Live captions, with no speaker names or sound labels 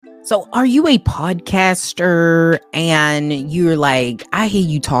So are you a podcaster and you're like, I hear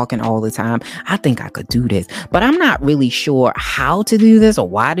you talking all the time. I think I could do this, but I'm not really sure how to do this or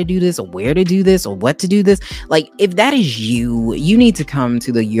why to do this or where to do this or what to do this. Like, if that is you, you need to come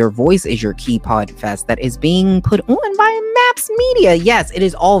to the Your Voice is Your Key podcast that is being put on by Maps Media. Yes, it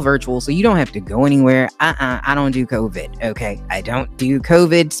is all virtual, so you don't have to go anywhere. I don't do COVID. Okay. I don't do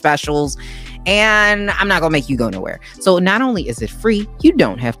COVID specials. And I'm not going to make you go nowhere. So not only is it free, you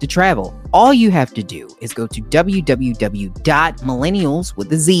don't have to travel. All you have to do is go to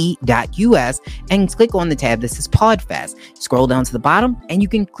www.millennials.us and click on the tab that says Podfest. Scroll down to the bottom and you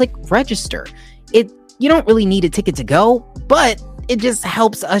can click register. You don't really need a ticket to go, but it just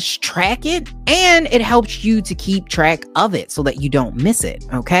helps us track it, and it helps you to keep track of it so that you don't miss it.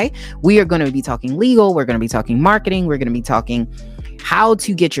 Okay. We are going to be talking legal. We're going to be talking marketing. We're going to be talking how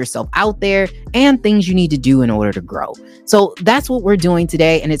to get yourself out there and things you need to do in order to grow. So that's what we're doing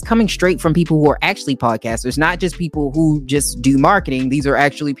today. And it's coming straight from people who are actually podcasters, not just people who just do marketing. These are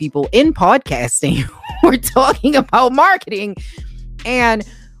actually people in podcasting. We're talking about marketing, and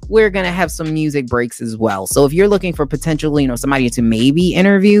we're going to have some music breaks as well. So if you're looking for potentially, somebody to maybe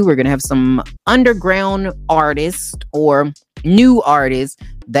interview, we're going to have some underground artists or new artists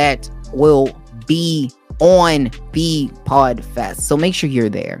that will be on the Podfest. So make sure you're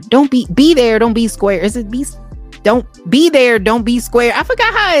there. Don't be there. Don't be square. Don't be there. Don't be square. I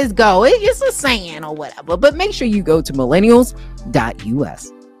forgot how it's go. It's a saying or whatever, but make sure you go to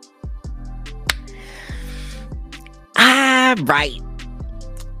millennials.us. All right.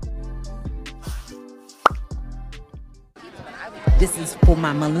 This is for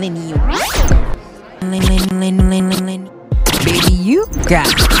my millennial. Baby, you got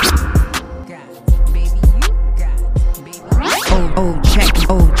it. Oh, check.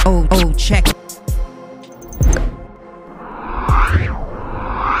 Oh, check.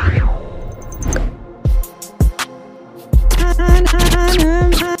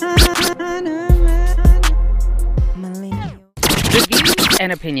 The views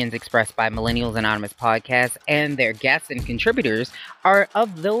and opinions expressed by Millennials Anonymous Podcast and their guests and contributors are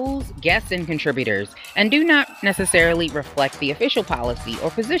of those guests and contributors and do not necessarily reflect the official policy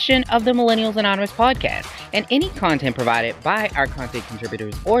or position of the Millennials Anonymous Podcast, and any content provided by our content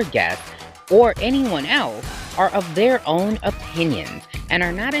contributors or guests or anyone else are of their own opinions and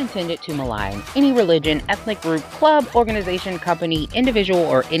are not intended to malign any religion, ethnic group, club, organization, company, individual,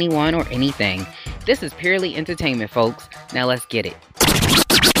 or anyone or anything. This is purely entertainment, folks. Now let's get it.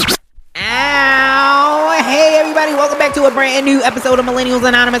 Ow! Hey, everybody. Welcome back to a brand new episode of Millennials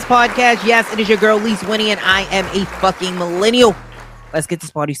Anonymous Podcast. Yes, it is your girl, Lise Winnie, and I am a fucking millennial. Let's get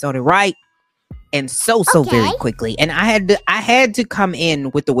this party started right. And so very quickly. And I had to come in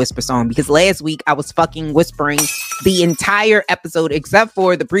with the whisper song because last week I was fucking whispering the entire episode except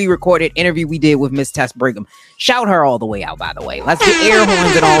for the pre-recorded interview we did with Miss Tess Brigham. Shout her all the way out, by the way. Let's get air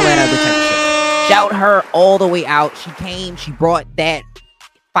horns and all that other type of shit. Shout her all the way out. She came, she brought that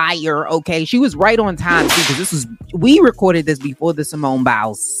fire, okay? She was right on time too, because we recorded this before the Simone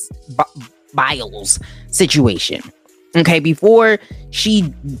Biles situation. Okay, before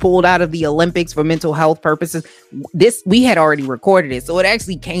she pulled out of the Olympics for mental health purposes, we had already recorded it. So it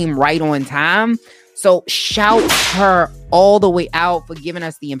actually came right on time. So shout her all the way out for giving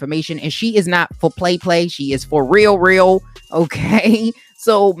us the information. And she is not for play. She is for real. Okay,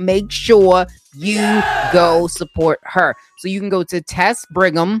 so make sure you go support her. So you can go to Tess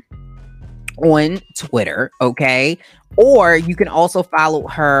Brigham on Twitter, okay? Or you can also follow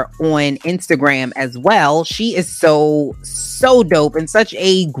her on Instagram as well. She is so dope and such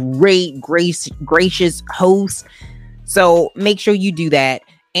a gracious host. So make sure you do that.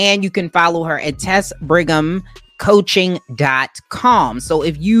 And you can follow her at tessbrighamcoaching.com. So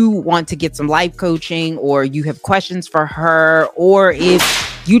if you want to get some life coaching, or you have questions for her, or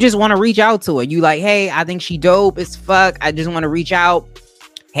if you just want to reach out to her, you like, hey, I think she dope as fuck, I just want to reach out.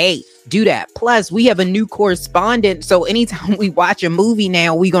 Hey, do that. Plus, we have a new correspondent. So anytime we watch a movie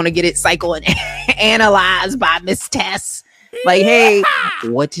now, we're going to get it psychoanalyzed by Miss Tess. Like, hey,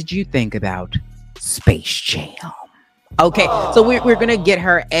 what did you think about Space Jam? Okay, so we're going to get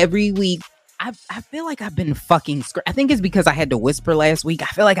her every week. I feel like I've been fucking I think it's because I had to whisper last week. I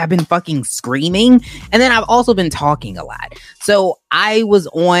feel like I've been fucking screaming. And then I've also been talking a lot. So I was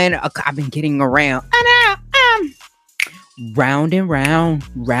on, I've been getting around. Round and round,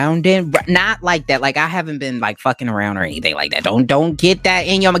 not like that. Like, I haven't been like fucking around or anything like that. Don't get that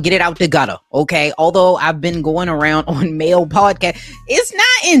in you. I'm gonna get it out the gutter, okay? Although I've been going around on male podcast, it's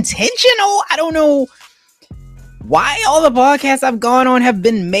not intentional. I don't know why all the podcasts I've gone on have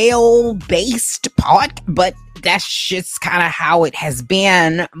been male based but that's just kind of how it has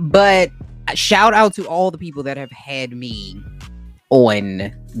been. But shout out to all the people that have had me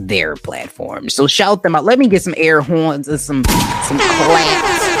on their platform. So shout them out. Let me get some air horns and some claps,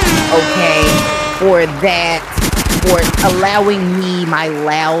 okay, for that, for allowing me, my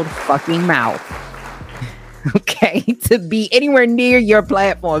loud fucking mouth, okay, to be anywhere near your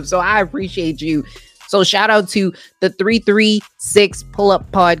platform. So I appreciate you. So shout out to the 336 Pull-Up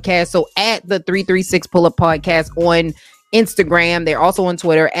Podcast. So at the 336 Pull-Up Podcast on Instagram. They're also on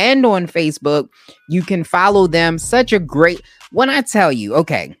Twitter and on Facebook. You can follow them. Such a great, when I tell you,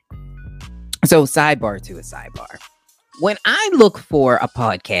 okay, so sidebar to a sidebar. When I look for a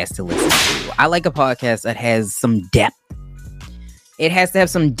podcast to listen to, I like a podcast that has some depth. It has to have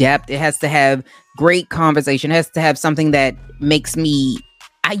some depth. It has to have great conversation. It has to have something that makes me,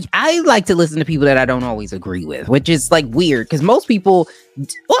 I like to listen to people that I don't always agree with, which is like weird because most people,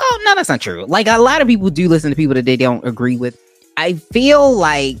 well, no, that's not true. Like a lot of people do listen to people that they don't agree with. I feel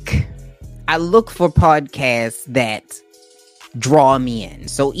like I look for podcasts that draw me in.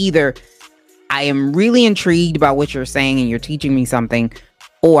 So either I am really intrigued by what you're saying and you're teaching me something,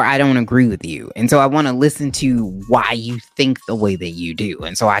 or I don't agree with you. And so I want to listen to why you think the way that you do.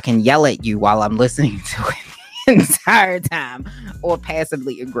 And so I can yell at you while I'm listening to it the entire time, or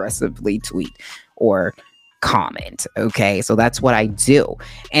passively aggressively tweet or comment. Okay. So that's what I do.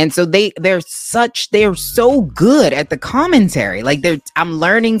 And so they're so good at the commentary. Like I'm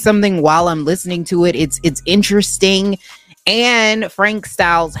learning something while I'm listening to it. It's interesting. And Frank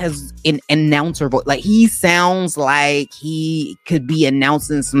Styles has an announcer voice. Like he sounds like he could be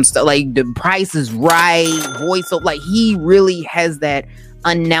announcing some stuff, like The Price is Right voice. So like he really has that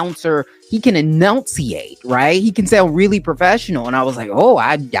announcer. He can enunciate, right? He can sound really professional. And I was like, oh,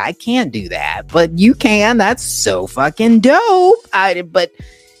 I can't do that, but you can. That's so fucking dope. But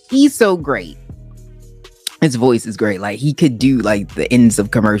he's so great. His voice is great. Like he could do like the ends of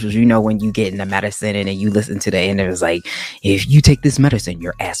commercials. You know, when you get in the medicine and then you listen to the end, it was like, if you take this medicine,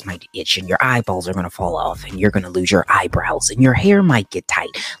 your ass might itch and your eyeballs are going to fall off and you're going to lose your eyebrows and your hair might get tight.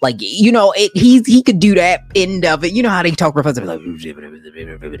 Like, you know, he could do that end of it. You know how they talk professor like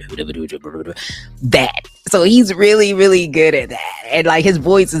that. So he's really, really good at that. And like his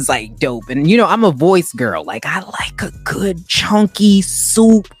voice is like dope. And you know, I'm a voice girl. Like I like a good chunky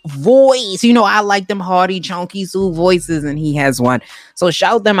soup voice. You know, I like them hearty chunky soup voices, and he has one. So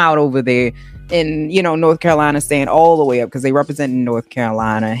shout them out over there in, you know, North Carolina, staying all the way up because they represent North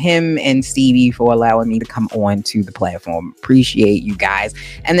Carolina. Him and Stevie for allowing me to come on to the platform. Appreciate you guys.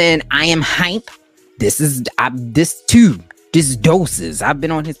 And then I Am Hype. This is doses. I've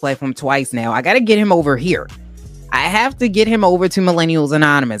been on his platform twice now. I got to get him over here. I have to get him over to Millennials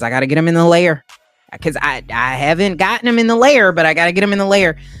Anonymous. I got to get him in the lair because I haven't gotten him in the lair, but I got to get him in the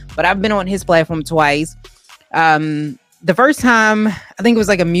lair. But I've been on his platform twice. The first time, I think it was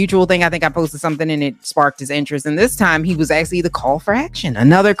like a mutual thing. I think I posted something and it sparked his interest. And this time he was actually the call for action,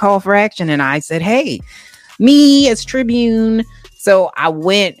 another call for action. And I said, hey, me as Tribune. So I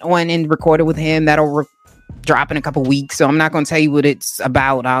went on and recorded with him. That'll drop in a couple weeks. So I'm not going to tell you what it's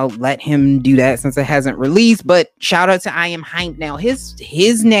about. I'll let him do that since it hasn't released. But shout out to I Am Hype. Now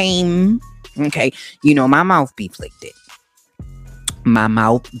his name, okay, you know, my mouth be flicked.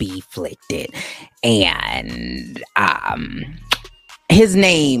 And his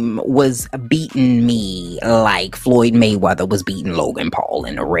name was beating me like Floyd Mayweather was beating Logan Paul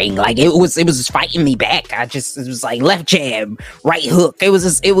in the ring. Like it was fighting me back. It was like left jab, right hook. I was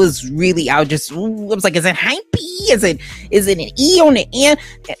like, is it hypey? Is it an E on the end?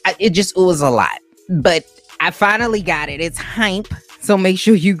 It was a lot, but I finally got it. It's Hype. So make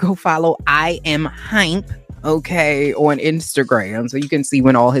sure you go follow I Am Hype. Okay, on Instagram, so you can see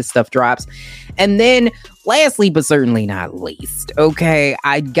when all his stuff drops. And then lastly, but certainly not least, okay,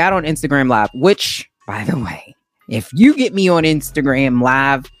 I got on Instagram Live, which, by the way, if you get me on Instagram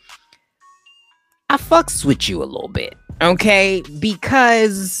Live, I fucks with you a little bit, okay?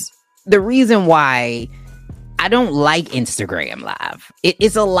 Because the reason why I don't like Instagram Live,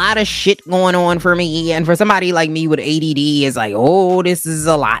 it's a lot of shit going on for me, and for somebody like me with ADD, it's like, oh, this is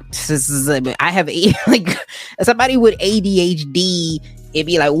a lot. I have like somebody with ADHD. It'd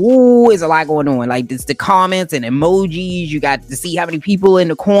be like, ooh, it's a lot going on. Like it's the comments and emojis. You got to see how many people in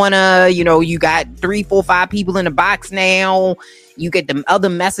the corner. You know, you got 3, 4, 5 people in the box now. You get the other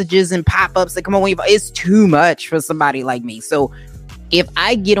messages and pop-ups that come on. It's too much for somebody like me. So if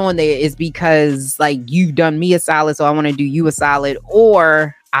I get on there, it's because like you've done me a solid, so I want to do you a solid,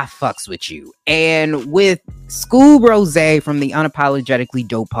 or I fucks with you. And with School Rose from the Unapologetically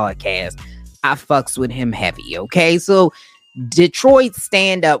Dope podcast, I fucks with him heavy. Okay, so Detroit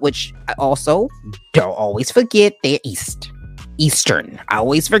stand up, which I also don't always forget, they're Eastern. I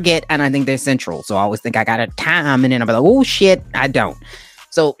always forget, and I think they're Central. So I always think I got a time, and then I'm like, oh shit, I don't.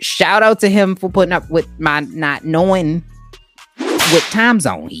 So shout out to him for putting up with my not knowing what time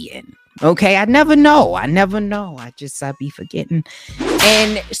zone he in. Okay, I never know. I be forgetting.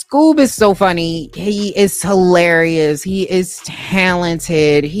 And Scoob is so funny. He is hilarious. He is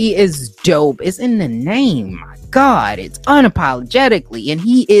talented. He is dope. It's in the name. My God, it's unapologetically. And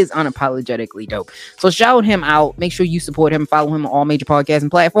he is unapologetically dope. So shout him out. Make sure you support him. Follow him on all major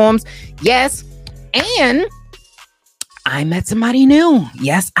podcasting platforms. Yes. And I met somebody new.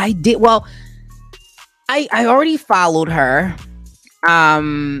 Yes, I did. Well, I already followed her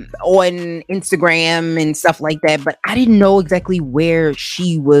on Instagram and stuff like that, but I didn't know exactly where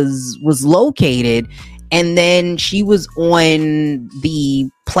she was located. And then she was on the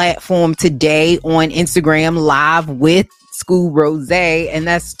platform today on Instagram live with Scoob Rose, and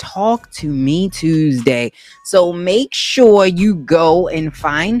that's Talk to Me Tuesday. So make sure you go and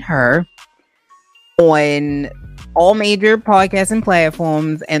find her on all major podcasting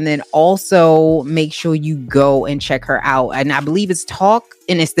platforms, and then also make sure you go and check her out. And I believe it's Talk,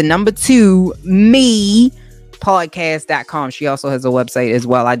 and it's the number 2 me podcast.com. She also has a website as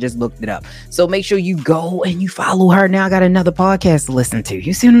well. I just looked it up. So make sure you go and you follow her. Now I got another podcast to listen to.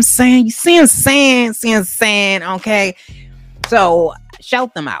 You see what I'm saying? You see what I'm saying? Okay. So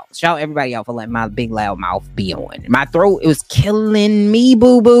shout them out. Shout everybody out for letting my big loud mouth be on. My throat, it was killing me,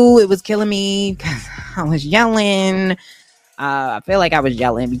 boo-boo. It was killing me because I was yelling. I feel like I was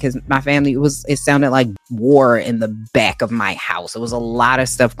yelling because my family, it sounded like war in the back of my house. It was a lot of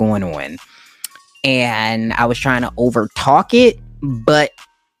stuff going on. And I was trying to over talk it, but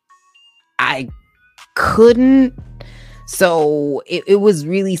I couldn't. So it was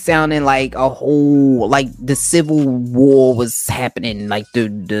really sounding like a whole, like the Civil War was happening, like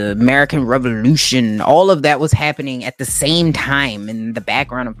the American Revolution, all of that was happening at the same time in the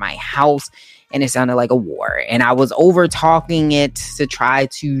background of my house. And it sounded like a war. And I was over talking it to try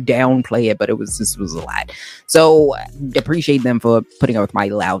to downplay it, but this was a lot. So appreciate them for putting up with my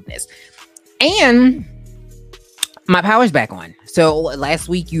loudness. And my power's back on. So last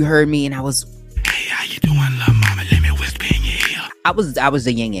week you heard me and I was, hey, how you doing, love mama? Let me whisper in your ear. I was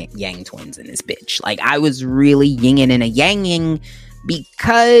the yin yang twins in this bitch. Like I was really yinging and a yanging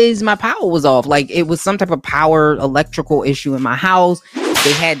because my power was off. Like it was some type of power electrical issue in my house.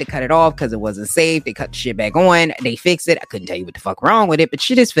 They had to cut it off because it wasn't safe. They cut the shit back on. They fixed it. I couldn't tell you what the fuck wrong with it, but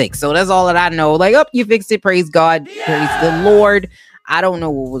shit is fixed. So that's all that I know. Like, oh, you fixed it. Praise God. Yeah. Praise the Lord. I don't know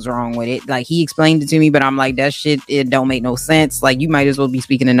what was wrong with it. Like he explained it to me, but I'm like, that shit, it don't make no sense. Like you might as well be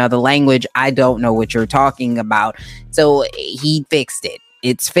speaking another language. I don't know what you're talking about. So he fixed it.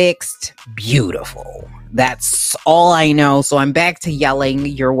 It's fixed. Beautiful. That's all I know. So I'm back to yelling.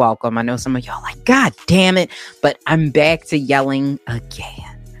 You're welcome. I know some of y'all like, God damn it. But I'm back to yelling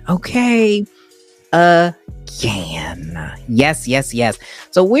again. Okay. Again. Yes.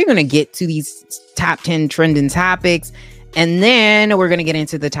 So we're going to get to these top 10 trending topics. And then we're going to get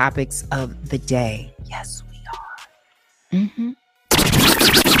into the topics of the day. Yes, we are.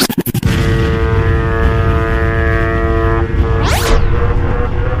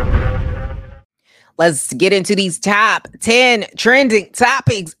 Let's get into these top 10 trending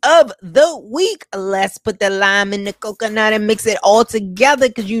topics of the week. Let's put the lime in the coconut and mix it all together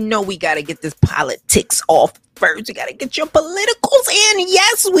because you know we got to get this politics off first. You got to get your politicals in.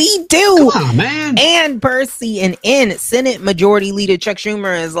 Yes, we do. Come on, man. And Percy and in Senate Majority Leader Chuck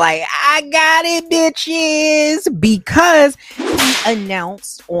Schumer is like, I got it, bitches. Because he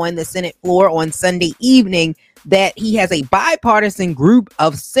announced on the Senate floor on Sunday evening that he has a bipartisan group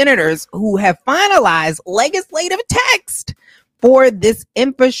of senators who have finalized legislative text for this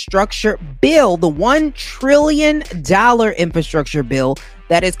infrastructure bill, the $1 trillion infrastructure bill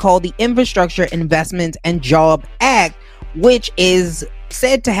that is called the Infrastructure Investment and Job Act, which is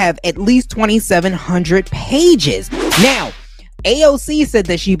said to have at least 2,700 pages. Now, AOC said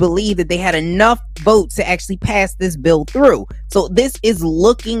that she believed that they had enough votes to actually pass this bill through. So this is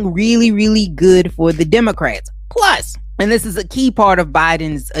looking really, really good for the Democrats. Plus, and this is a key part of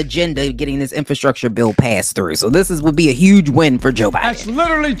Biden's agenda, getting this infrastructure bill passed through. So this would be a huge win for Joe Biden. That's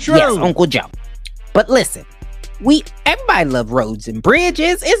literally true. Yes, Uncle Joe. But listen, everybody love roads and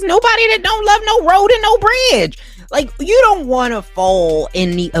bridges. It's nobody that don't love no road and no bridge. Like, you don't want to fall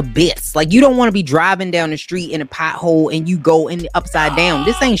in the abyss. Like, you don't want to be driving down the street in a pothole and you go in the upside down.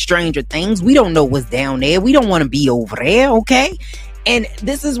 This ain't Stranger Things. We don't know what's down there. We don't want to be over there, okay? And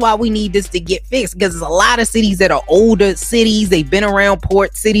this is why we need this to get fixed, because there's a lot of cities that are older cities. They've been around,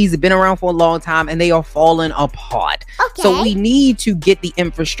 port cities, they've been around for a long time, and they are falling apart. Okay. So we need to get the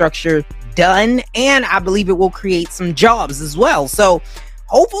infrastructure done, and I believe it will create some jobs as well. So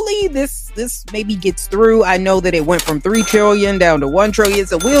hopefully this maybe gets through. I know that it went from 3 trillion down to 1 trillion,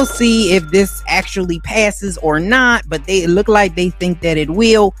 so we'll see if this actually passes or not, but they look like they think that it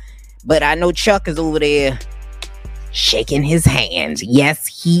will. But I know Chuck is over there shaking his hands. Yes,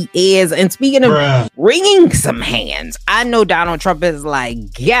 he is. And speaking of wringing some hands, I know Donald Trump is like,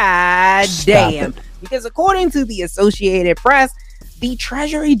 God damn. Because according to the Associated Press, the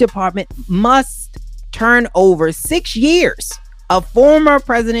Treasury Department must turn over 6 years of former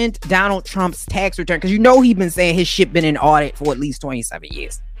President Donald Trump's tax return. Because you know he's been saying his shit been in audit for at least 27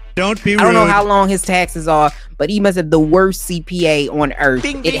 years. Don't be rude. I don't know how long his taxes are, but he must have the worst CPA on earth.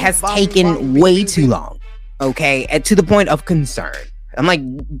 It has taken way too long. Okay, and to the point of concern. I'm like,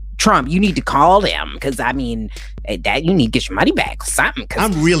 Trump, you need to call them, because I mean, that you need to get your money back or something.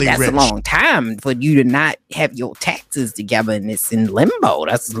 I'm really that's rich. A long time for you to not have your taxes together, and it's in limbo.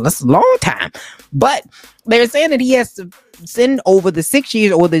 That's a long time. But they're saying that he has to send over the 6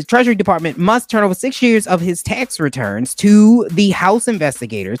 years, or the Treasury Department must turn over 6 years of his tax returns to the House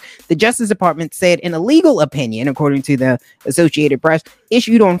investigators. The Justice Department said in a legal opinion, according to the Associated Press,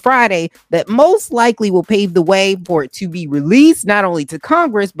 issued on Friday, that most likely will pave the way for it to be released not only to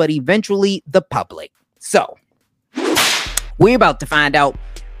Congress, but eventually the public. So we're about to find out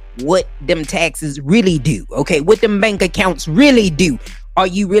what them taxes really do. Okay, what them bank accounts really do. Are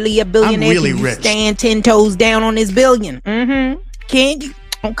you really a billionaire? I'm really Can you rich. stand 10 toes down on this billion? Can you?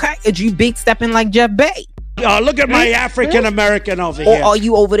 Okay. Are you big stepping like Jeff Bay? Look at my African American over Or here. are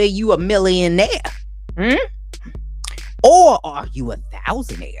you over there, you a millionaire? Or are you a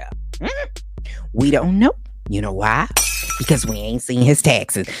thousandaire? We don't know. You know why? Because we ain't seen his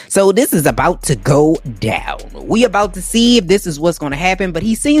taxes. So this is about to go down. We about to see if this is what's going to happen, but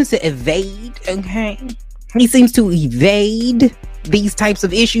he seems to evade, okay? He seems to evade these types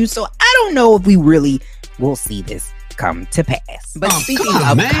of issues, so I don't know if we really will see this come to pass. But speaking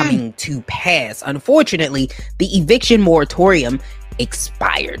of coming to pass, unfortunately, the eviction moratorium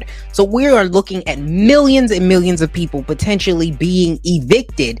expired. So we are looking at millions and millions of people potentially being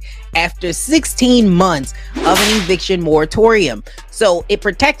evicted after 16 months of an eviction moratorium. So it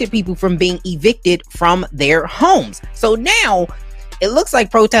protected people from being evicted from their homes. So now it looks like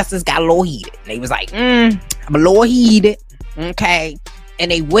protesters got a little heated. They was like, I'm a little heated. Okay.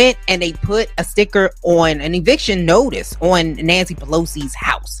 And they went and they put a sticker on an eviction notice on Nancy Pelosi's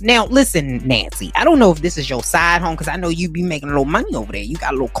house. Now, listen, Nancy, I don't know if this is your side home, because I know you be making a little money over there. You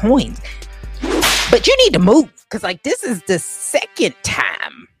got little coins. But you need to move, because like this is the second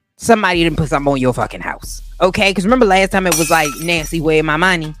time somebody didn't put something on your fucking house. Okay? Because remember last time it was like, Nancy, where my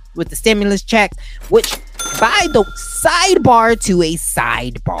money with the stimulus checks, which by the sidebar to a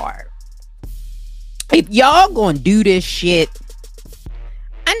sidebar. If y'all gonna do this shit,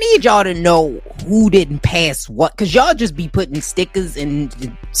 I need y'all to know who didn't pass what, because y'all just be putting stickers and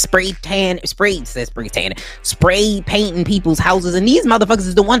spray painting people's houses, and these motherfuckers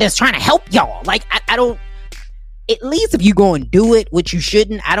is the one that's trying to help y'all. Like, I don't, at least if you go and do it, which you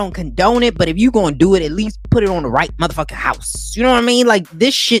shouldn't, I don't condone it, but if you go and do it, at least put it on the right motherfucking house. You know what I mean? Like,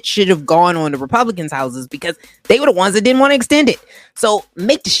 this shit should have gone on the Republicans' houses, because they were the ones that didn't want to extend it. So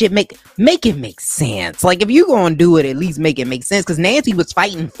make the shit make it make sense. Like, if you gonna do it, at least make it make sense, because Nancy was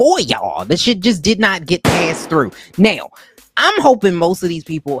fighting for y'all. The shit just did not get passed through. Now, I'm hoping most of these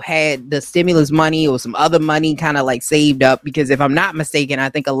people had the stimulus money or some other money kind of like saved up, because if I'm not mistaken, I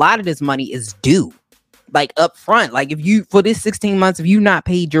think a lot of this money is due, like up front. Like, if you, for this 16 months, if you not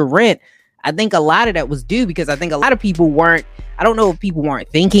paid your rent, I think a lot of that was due, because I think a lot of people weren't, I don't know if people weren't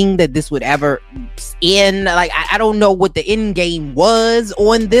thinking that this would ever end. Like, I don't know what the end game was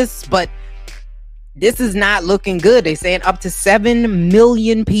on this, but this is not looking good. They're saying up to 7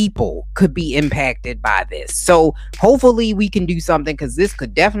 million people could be impacted by this. So hopefully we can do something, because this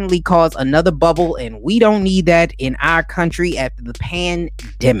could definitely cause another bubble, and we don't need that in our country after the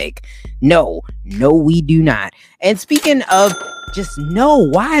pandemic. No, we do not. And speaking of just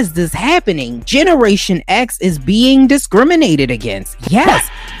why is this happening? Generation X is being discriminated against. Yes.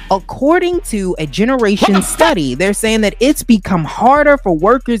 According to a generation study, they're saying that it's become harder for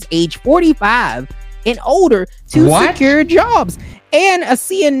workers age 45 and older to secure jobs. And a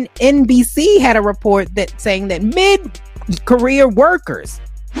CNBC had a report that saying that mid-career workers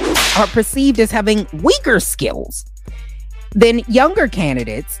are perceived as having weaker skills than younger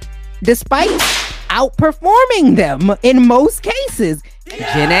candidates, despite outperforming them in most cases.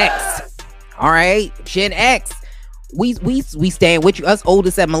 Gen X. All right, Gen X. we stand with you. Us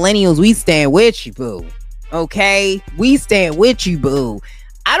older set millennials, we stand with you, boo. Okay, we stand with you, boo.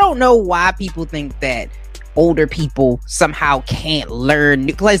 I don't know why people think that older people somehow can't learn.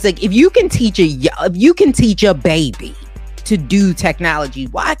 Because like, if you can teach a baby to do technology,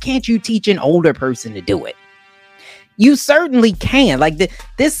 why can't you teach an older person to do it? You certainly can. Like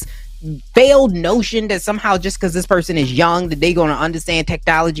this failed notion that somehow just because this person is young that they're going to understand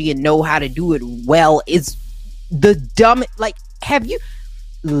technology and know how to do it well is the dumb. Like, have you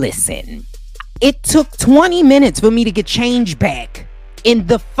listen? It took 20 minutes for me to get change back in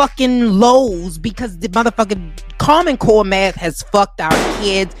the fucking Lowe's because the motherfucking Common Core math has fucked our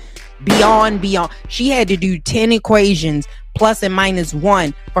kids beyond. She had to do 10 equations plus and minus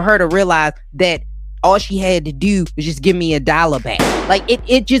 1 for her to realize that all she had to do was just give me $1 back. Like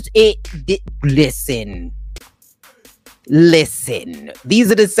listen.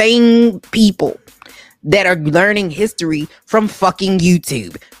 These are the same people that are learning history from fucking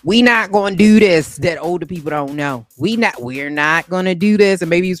YouTube. We not gonna do this that older people don't know. We're not gonna do this. And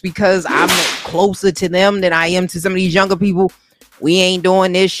maybe it's because I'm closer to them than I am to some of these younger people. We ain't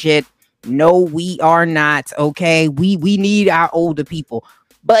doing this shit. No, we are not. Okay, we need our older people.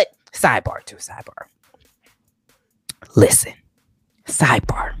 But sidebar. Listen,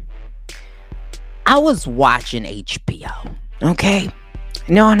 sidebar. I was watching HBO. Okay.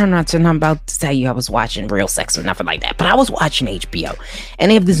 No, I'm about to tell you I was watching Real Sex or nothing like that. But I was watching HBO.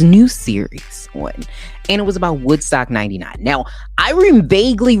 And they have this new series on. And it was about Woodstock 99. Now, I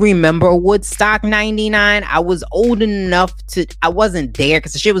vaguely remember Woodstock 99. I was old enough to... I wasn't there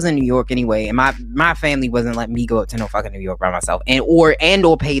because the shit was in New York anyway. And my family wasn't letting me go up to no fucking New York by myself. Or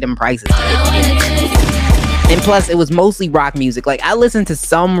pay them prices to get. And plus, it was mostly rock music. Like, I listened to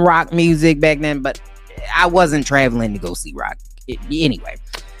some rock music back then, but I wasn't traveling to go see rock. Anyway,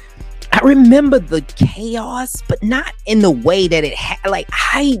 I remember the chaos, but not in the way that it had. Like,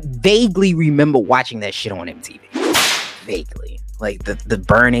 I vaguely remember watching that shit on MTV. Vaguely. Like, the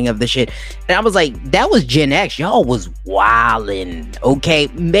burning of the shit. And I was like, that was Gen X. Y'all was wildin'. Okay,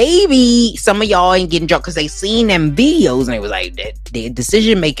 maybe some of y'all ain't getting drunk because they seen them videos and they was like, their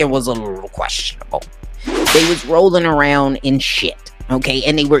decision making was a little questionable. They was rolling around in shit. Okay,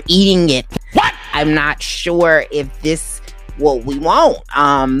 and they were eating it. What? I'm not sure if this what we want,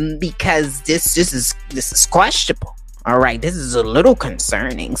 because this is questionable. All right, this is a little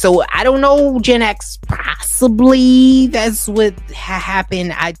concerning. So I don't know, Gen X, possibly that's what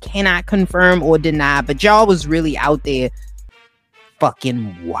happened. I cannot confirm or deny, but y'all was really out there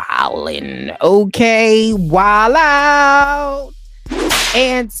fucking wildin'. Okay, wild out.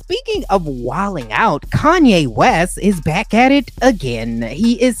 And speaking of wilding out, Kanye West is back at it again.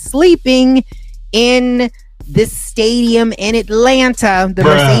 He is sleeping in this stadium in Atlanta, the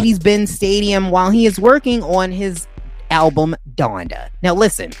Mercedes-Benz Stadium, while he is working on his album Donda. Now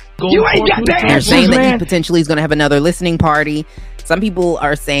listen, You ain't got the they're answers, saying that he man. potentially is going to have another listening party. Some people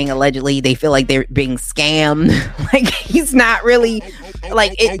are saying allegedly they feel like they're being scammed. Like, he's not really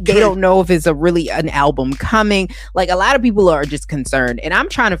like it, they don't know if it's an album coming. Like, a lot of people are just concerned, and I'm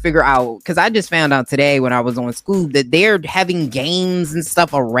trying to figure out, because I just found out today when I was on school that they're having games and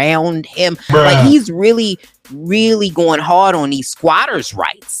stuff around him. Like, he's really going hard on these squatters'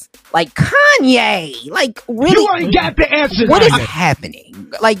 rights. Like, Kanye, like, really, You ain't got the answers. what is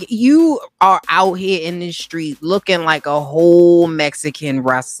happening? Like, you are out here in the street looking like a whole Mexican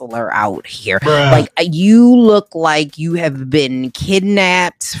wrestler out here. Like, you look like you have been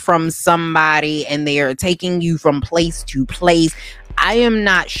kidnapped from somebody and they are taking you from place to place. I am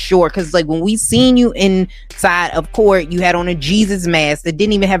not sure, because like when we seen you inside of court, you had on a Jesus mask that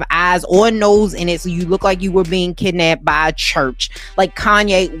didn't even have eyes or nose in it, so you look like you were being kidnapped by a church. Like,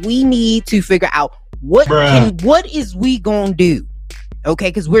 Kanye, we need to figure out what is we gonna do? Okay,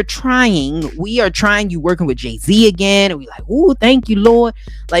 because we are trying. You working with Jay-Z again, and we like, ooh, thank you, Lord.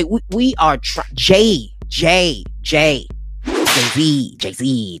 Like, we are Jay-Z.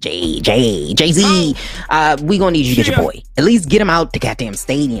 We gonna need you to get your boy. At least get him out the goddamn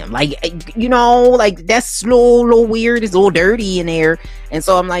stadium. Like, you know, like, that's a little weird. It's a little dirty in there. And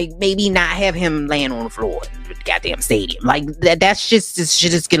so I'm like, maybe not have him laying on the floor in the goddamn stadium. Like, that's just, this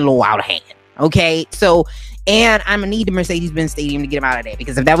should just get a little out of hand. Okay, so, and I'm gonna need the Mercedes-Benz Stadium to get him out of there,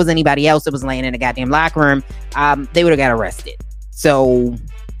 because if that was anybody else that was laying in the goddamn locker room, they would have got arrested. So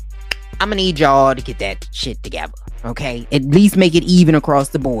I'm gonna need y'all to get that shit together. Okay, at least make it even across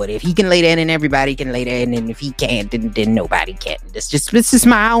the board. If he can lay that in, everybody can lay that in, and if he can't, then nobody can. It's just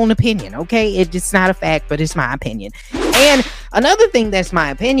my own opinion. Okay, it's not a fact, but it's my opinion. And another thing that's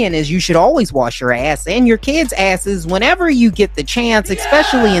my opinion is you should always wash your ass and your kids' asses whenever you get the chance,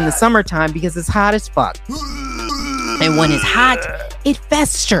 especially in the summertime, because it's hot as fuck. And when it's hot, it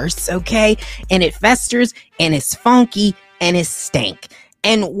festers, okay? And it festers and it's funky and it's stink.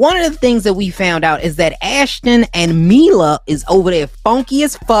 And one of the things that we found out is that Ashton and Mila is over there funky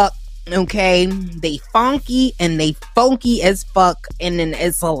as fuck, okay? They funky and they funky as fuck, and then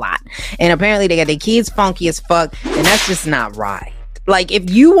it's a lot. And apparently they got their kids funky as fuck, and that's just not right. Like, if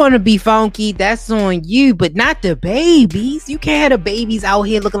you want to be funky, that's on you, but not the babies. You can't have the babies out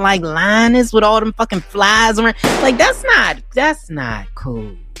here looking like Linus with all them fucking flies around. Like, that's not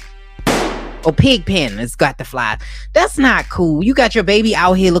cool. Oh, Pigpen has got the fly. That's not cool. You got your baby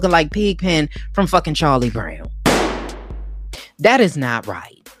out here looking like Pigpen from fucking Charlie Brown. That is not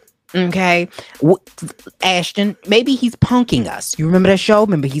right. Okay? Ashton, maybe he's punking us. You remember that show?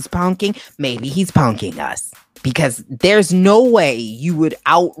 Remember he's punking? Maybe he's punking us. Because there's no way you would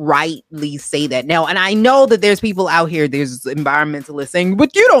outrightly say that. Now, and I know that there's people out here, there's environmentalists saying,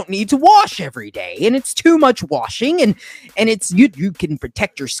 but you don't need to wash every day. And it's too much washing. And it's you can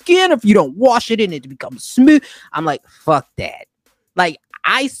protect your skin if you don't wash it and it becomes smooth. I'm like, fuck that. Like,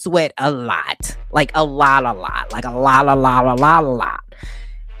 I sweat a lot. Like, a lot. Like, a lot.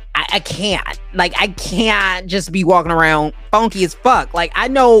 I can't. Like, I can't just be walking around funky as fuck. Like, I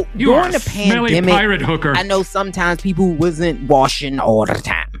know during the pandemic, pirate hooker. I know sometimes people wasn't washing all the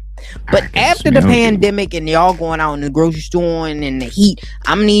time. But after the pandemic and y'all going out in the grocery store and in the heat,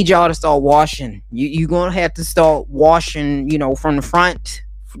 I'm gonna need y'all to start washing. You're gonna have to start washing, from the front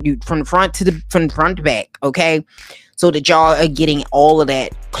to back, okay? So that y'all are getting all of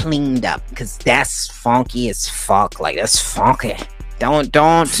that cleaned up, because that's funky as fuck. Like, that's funky.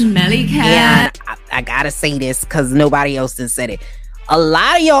 Don't smelly cat. Yeah, I gotta say this because nobody else has said it. A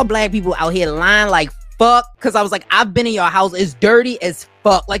lot of y'all black people out here lying like fuck, because I was like, I've been in your house. It's dirty as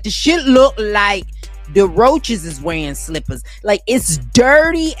fuck. Like, the shit look like the roaches is wearing slippers. Like, it's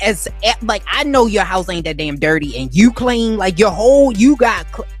dirty as like, I know your house ain't that damn dirty and you clean. Like, your whole you got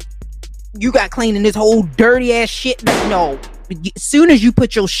cleaning this whole dirty ass shit. No. As soon as you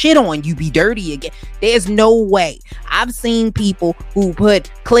put your shit on, you be dirty again. There's no way. I've seen people who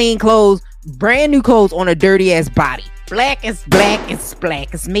put clean clothes, brand new clothes on a dirty ass body. Black as black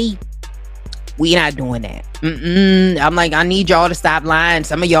as me. We not doing that. I'm like, I need y'all to stop lying.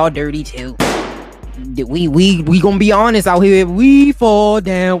 Some of y'all dirty too. We gonna be honest out here. If we fall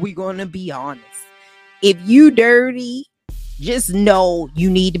down, we gonna be honest. If you dirty, just know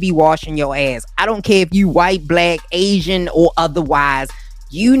you need to be washing your ass. I don't care if you white, black, Asian, or otherwise.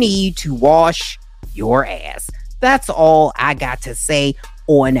 You need to wash your ass. That's all I got to say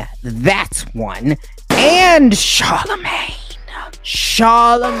on that one. And Charlemagne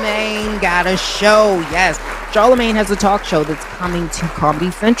got a show. Yes, Charlemagne has a talk show that's coming to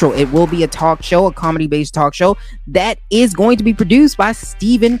Comedy Central. It will be a talk show, a comedy-based talk show that is going to be produced by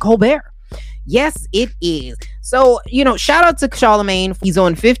Stephen Colbert. Yes, it is. So, shout out to Charlemagne. He's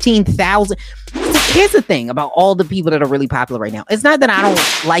on 15,000. Here's the thing about all the people that are really popular right now. It's not that I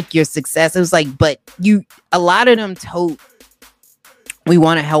don't like your success. It was like, but a lot of them told we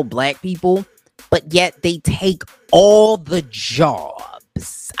want to help black people, but yet they take all the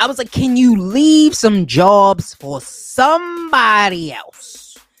jobs. I was like, can you leave some jobs for somebody else?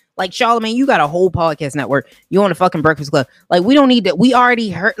 Like, Charlemagne, you got a whole podcast network. You on the fucking Breakfast Club. Like, we don't need that. We already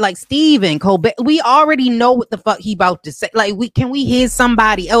heard, like, Stephen Colbert. We already know what the fuck he about to say. Like, can we hear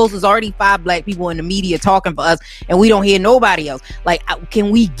somebody else? There's already 5 black people in the media talking for us, and we don't hear nobody else. Like, can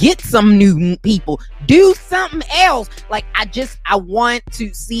we get some new people? Do something else. Like, I want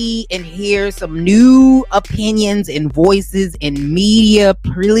to see and hear some new opinions and voices in media.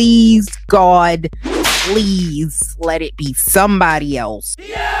 Please, God, please let it be somebody else.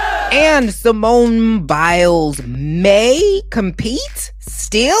 Yeah! And Simone Biles may compete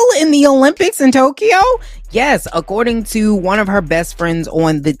still in the Olympics in Tokyo. Yes, according to one of her best friends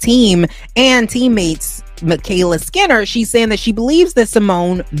on the team and teammates, Michaela Skinner, she's saying that she believes that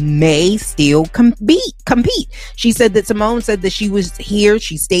Simone may still compete. She said that Simone said that she was here.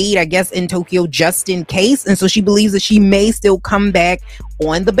 She stayed, I guess, in Tokyo just in case. And so she believes that she may still come back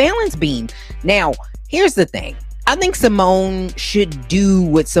on the balance beam. Now, here's the thing. I think Simone should do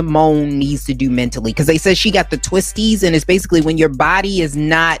what Simone needs to do mentally, because they said she got the twisties, and it's basically when your body is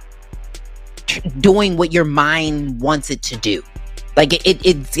not doing what your mind wants it to do. Like,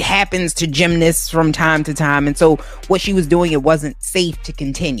 it happens to gymnasts from time to time, and so what she was doing, it wasn't safe to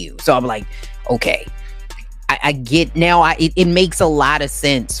continue. So I'm like, okay, I get now. It makes a lot of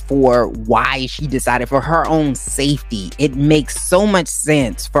sense for why she decided, for her own safety. It makes so much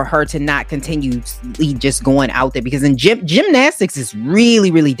sense for her to not continuously just going out there, because in gymnastics is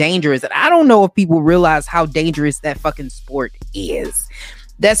really, really dangerous. And I don't know if people realize how dangerous that fucking sport is.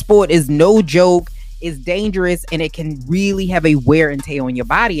 That sport is no joke. is dangerous and it can really have a wear and tear on your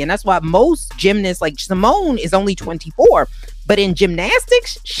body. And that's why most gymnasts, like Simone, is only 24, but in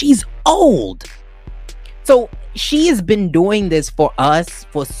gymnastics, she's old. So she has been doing this for us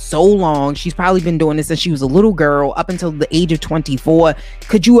for so long. She's probably been doing this since she was a little girl up until the age of 24.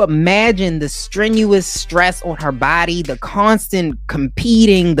 Could you imagine the strenuous stress on her body, the constant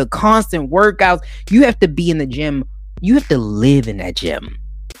competing, the constant workouts? You have to be in the gym. You have to live in that gym.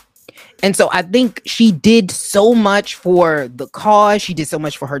 And so I think she did so much for the cause. She did so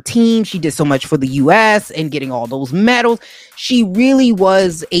much for her team. She did so much for the U.S. and getting all those medals. She really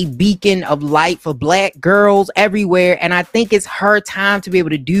was a beacon of light for Black girls everywhere. And I think it's her time to be able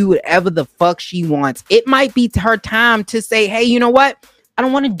to do whatever the fuck she wants. It might be her time to say, hey, you know what? I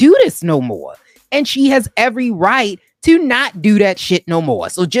don't want to do this no more. And she has every right to not do that shit no more.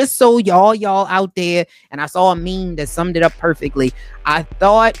 So just so y'all out there, and I saw a meme that summed it up perfectly. I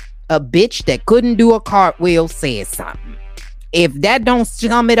thought a bitch that couldn't do a cartwheel said something. If that don't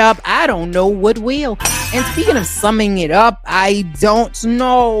sum it up, I don't know what will. And speaking of summing it up, I don't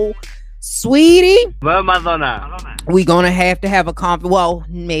know, sweetie, we gonna have to have a well,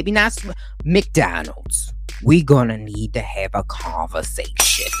 maybe not McDonald's. We gonna need to have a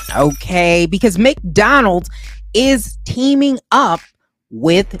conversation, okay? Because McDonald's is teaming up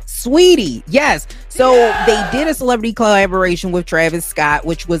with Sweetie. Yes. So they did a celebrity collaboration with Travis Scott,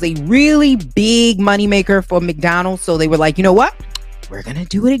 which was a really big moneymaker for McDonald's. So they were like, you know what? We're going to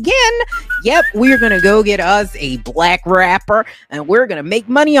do it again. Yep. We're going to go get us a Black rapper and we're going to make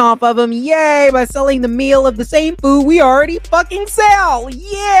money off of him. Yay. By selling the meal of the same food we already fucking sell.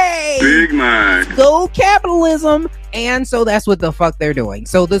 Yay. Big man. Go capitalism. And so that's what the fuck they're doing.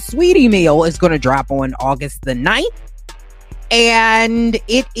 So the Sweetie meal is going to drop on August the 9th. And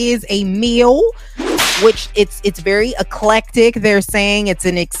it is a meal which it's very eclectic. They're saying it's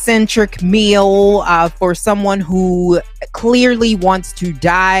an eccentric meal for someone who clearly wants to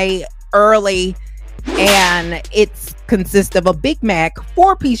die early. And it consists of a Big Mac,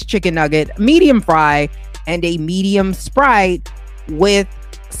 4-piece chicken nugget, medium fry, and a medium Sprite with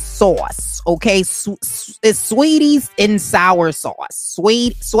sauce. Okay, it's Sweeties in sour sauce.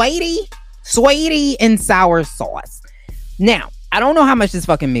 Sweetie in sour sauce. Now, I don't know how much this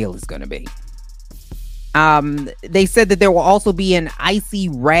fucking meal is going to be. They said that there will also be an icy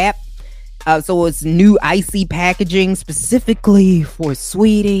wrap. So it's new icy packaging specifically for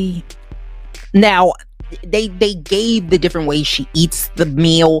Sweetie. Now, they gave the different ways she eats the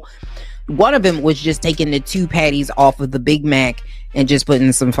meal. One of them was just taking the 2 patties off of the Big Mac and just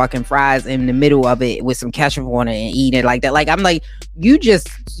putting some fucking fries in the middle of it with some ketchup on it and eating it like that. Like, I'm like, you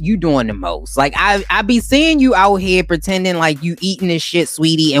doing the most. Like, I be seeing you out here pretending like you eating this shit,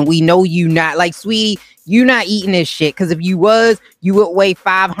 Sweetie, and we know you not. Like, Sweetie, you not eating this shit, because if you was, you would weigh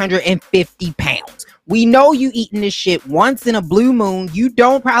 550 pounds. We know you eating this shit once in a blue moon. You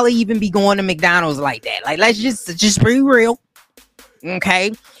don't probably even be going to McDonald's like that. Like, let's just be real.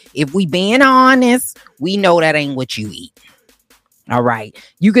 Okay? If we being honest, we know that ain't what you eat. All right.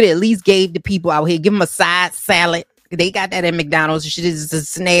 You could at least give the people out here, give them a side salad. They got that at McDonald's. Shit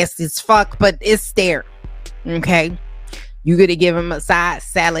is nasty as fuck, but it's there. Okay. You could give them a side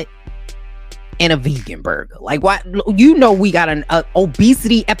salad and a vegan burger. Like, what? You know, we got an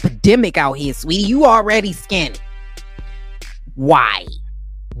obesity epidemic out here, Sweetie. You already skinny. Why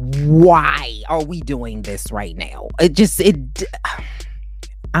are we doing this right now?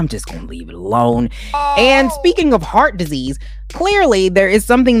 I'm just going to leave it alone. Oh. And speaking of heart disease, clearly there is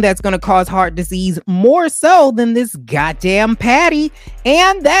something that's going to cause heart disease more so than this goddamn patty,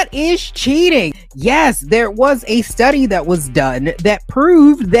 and that is cheating. Yes, there was a study that was done that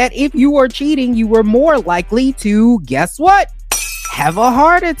proved that if you were cheating, you were more likely to, guess what? Have a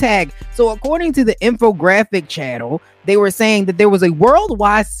heart attack. So according to the infographic channel, they were saying that there was a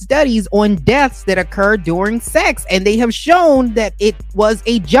worldwide studies on deaths that occurred during sex, and they have shown that it was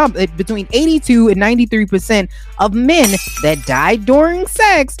a jump between 82 and 93% of men that died during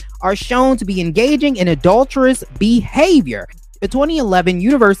sex are shown to be engaging in adulterous behavior. The 2011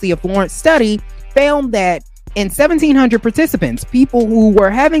 University of Florence study found that in 1,700 participants, people who were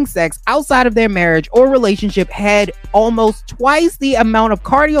having sex outside of their marriage or relationship had almost twice the amount of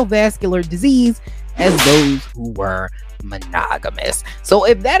cardiovascular disease as those who were monogamous. So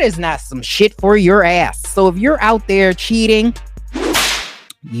if that is not some shit for your ass, so if you're out there cheating,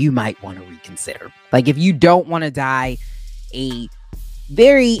 you might want to reconsider. Like, if you don't want to die a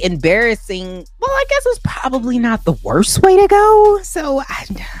very embarrassing, well, I guess it's probably not the worst way to go. So I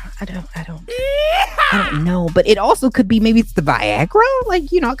don't I don't know, but it also could be maybe it's the Viagra,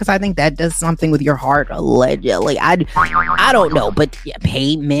 like, you know, because I think that does something with your heart, allegedly. I don't know, but yeah,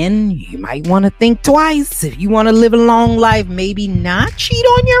 hey, men, you might want to think twice. If you want to live a long life, maybe not cheat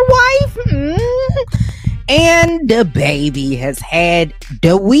on your wife. And the baby has had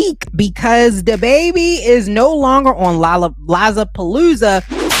the week because the baby is no longer on Lollapalooza.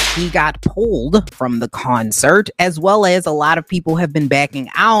 He got pulled from the concert, as well as a lot of people have been backing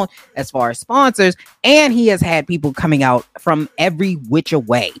out as far as sponsors, and he has had people coming out from every which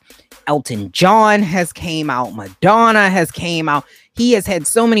way. Elton John has came out, Madonna has came out. He has had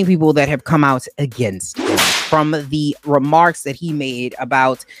so many people that have come out against him from the remarks that he made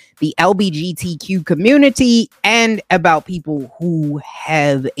about the LGBTQ community and about people who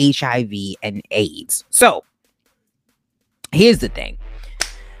have HIV and AIDS. So here's the thing.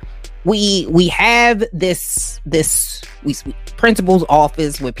 We have this principal's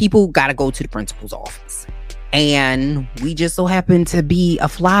office where people got to go to the principal's office. And we just so happen to be a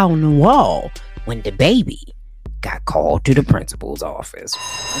fly on the wall when the baby got called to the principal's office.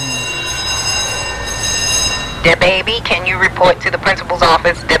 The baby, can you report to the principal's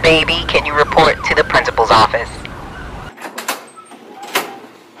office? The baby, can you report to the principal's office?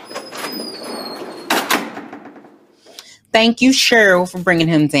 Thank you, Cheryl, for bringing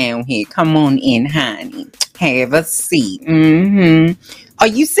him down here. Come on in, honey. Have a seat. Are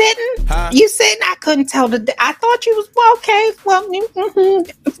you sitting? Huh? You sitting? I couldn't tell I thought you was okay. Well,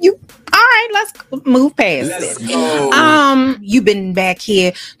 if you all right, let's move past Let's this. go. You've been back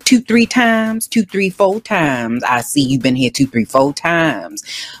here 2, 3 times, 2, 3, 4 times. I see you've been here 2, 3, 4 times.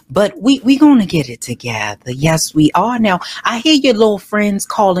 But we gonna get it together. Yes, we are. Now, I hear your little friends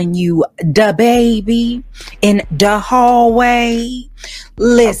calling you the baby in the hallway.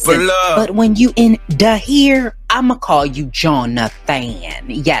 Listen, but when you in the here, I'ma call you Jonathan.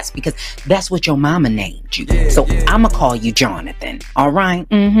 Yes, because that's what your mama named you. So I'ma call you Jonathan. All right?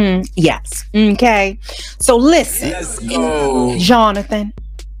 Yes. Okay. So listen, Let's go. Jonathan,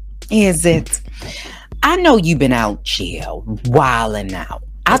 is it? I know you've been out chill, wilding out.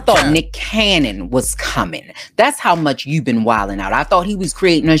 I thought Nick Cannon was coming. That's how much you've been wilding out. I thought he was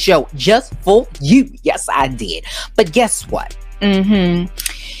creating a show just for you. Yes, I did. But guess what?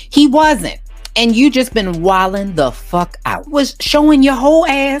 He wasn't. And you just been wilding the fuck out. Was showing your whole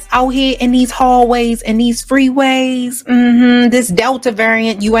ass out here in these hallways and these freeways. This Delta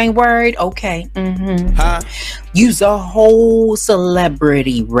variant, you ain't worried? Okay. Huh? You's a whole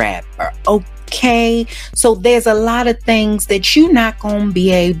celebrity rapper. Okay. So there's a lot of things that you're not gonna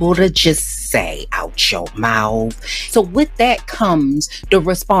be able to just say out your mouth. So with that comes the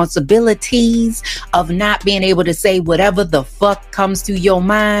responsibilities of not being able to say whatever the fuck comes to your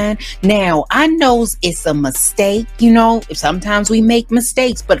mind. Now, I know it's a mistake, you know, sometimes we make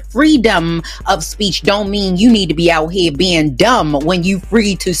mistakes, but freedom of speech don't mean you need to be out here being dumb when you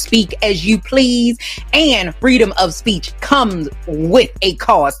free to speak as you please. And freedom of speech comes with a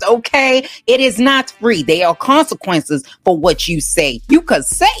cost, okay? It is not free. There are consequences for what you say. You could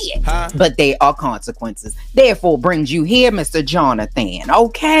say it, but there are consequences. Therefore, brings you here, Mr. Jonathan.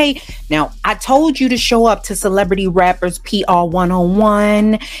 Okay? Now, I told you to show up to Celebrity Rappers PR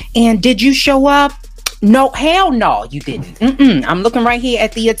 101. And did you show up? No, hell no, you didn't. I'm looking right here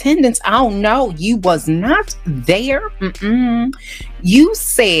at the attendance. Oh no, you was not there. You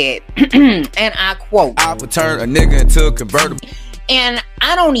said, and I quote, I would turn a nigga into a convertible. and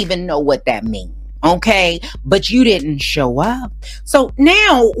I don't even know what that means. Okay, but you didn't show up. So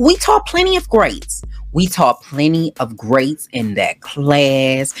now we taught plenty of greats. We taught plenty of greats in that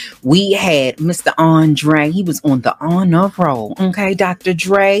class. We had Mr. Andre. He was on the honor roll. Okay, Dr.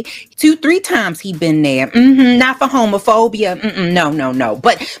 Dre. 2, 3 times he been there. Not for homophobia. No.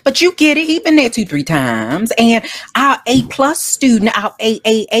 But you get it. He been there 2, 3 times. And our A+ student, our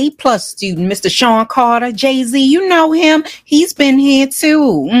AAA+ student, Mr. Sean Carter, Jay-Z, you know him. He's been here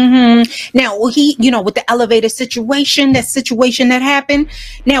too. Now, he, you know, with the elevator situation, that situation that happened.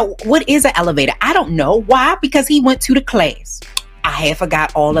 Now, what is an elevator? I don't know. Why? Because he went to the class. I had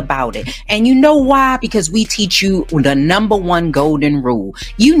forgot all about it. And you know why? Because we teach you the number 1 golden rule.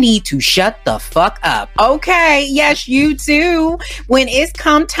 You need to shut the fuck up. Okay. Yes, you too. When it's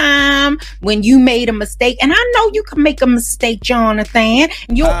come time, when you made a mistake, and I know you can make a mistake, Jonathan.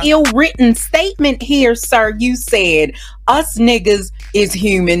 Your ill-written statement here, sir, you said, us niggas is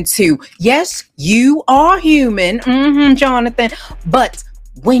human too. Yes, you are human. Jonathan. But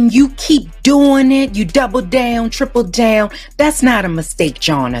when you keep doing it, you double down, triple down. That's not a mistake,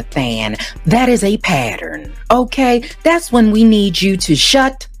 Jonathan. That is a pattern. Okay? That's when we need you to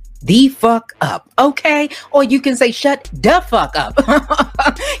shut the fuck up. Okay? Or you can say shut the fuck up.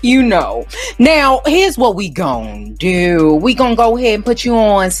 You know. Now, here's what we gonna do. We gonna go ahead and put you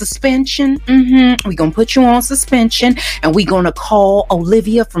on suspension. We gonna put you on suspension, and we gonna call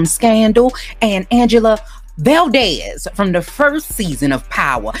Olivia from Scandal and Angela Valdez from the first season of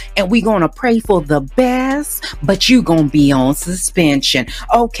Power, and we gonna pray for the best, but you gonna be on suspension.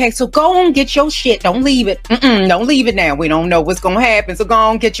 Okay, so go on, get your shit. Don't leave it. Don't leave it now. We don't know what's gonna happen, so go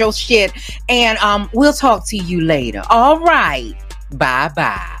on, get your shit, and we'll talk to you later. All right, bye.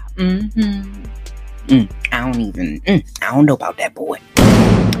 I don't know about that boy.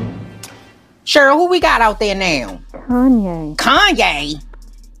 Cheryl, who we got out there now? Kanye?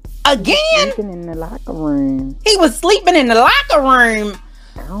 Again? Sleeping in the locker room. He was sleeping in the locker room.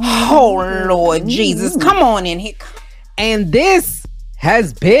 Oh, Lord Jesus. Come on in here. And this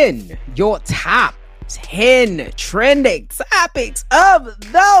has been your top 10 trending topics of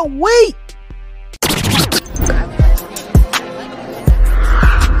the week.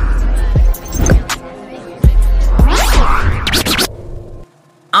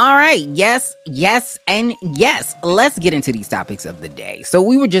 All right. Yes, and yes. Let's get into these topics of the day. So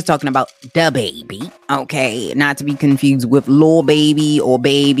we were just talking about DaBaby. Okay. Not to be confused with Lil Baby or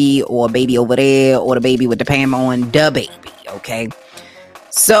Baby over there or the baby with the Pam on. DaBaby. Okay.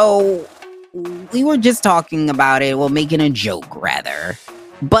 So we were just talking about it. Well, making a joke rather.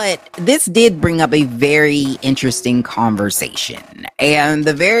 But this did bring up a very interesting conversation. And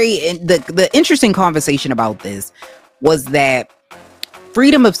the interesting conversation about this was that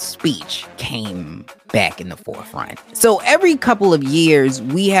freedom of speech came back in the forefront. So every couple of years,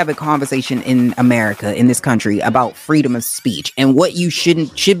 we have a conversation in America, in this country, about freedom of speech and what you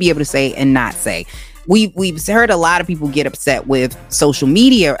should be able to say and not say. We've heard a lot of people get upset with social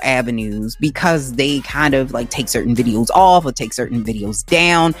media avenues because they kind of like take certain videos off or take certain videos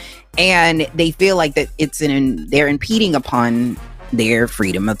down, and they feel like that they're impeding upon their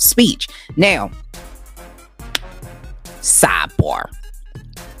freedom of speech. Now, sidebar.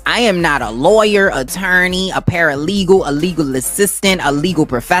 I am not a lawyer, attorney, a paralegal, a legal assistant, a legal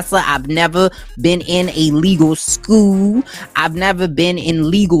professor. I've never been in a legal school. I've never been in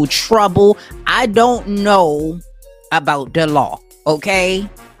legal trouble. I don't know about the law, okay?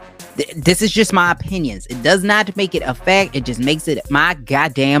 This is just my opinions. It does not make it a fact. It just makes it my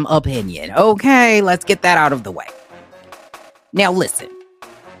goddamn opinion. Okay, let's get that out of the way. Now listen,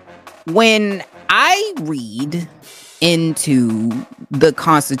 when I read into the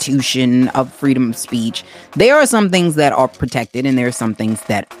Constitution of freedom of speech, there are some things that are protected and there are some things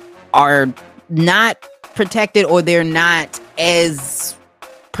that are not protected, or they're not as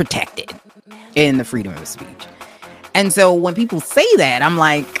protected in the freedom of speech. And so when people say that, I'm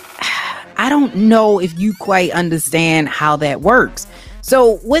like, I don't know if you quite understand how that works.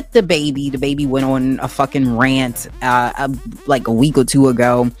 So with DaBaby went on a fucking rant like a week or two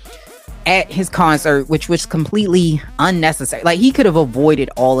ago at his concert, which was completely unnecessary. Like, he could have avoided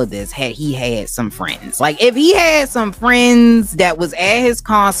all of this had he had some friends. Like, if he had some friends that was at his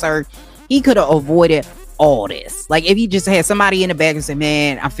concert, he could have avoided all this. Like, if he just had somebody in the back and said,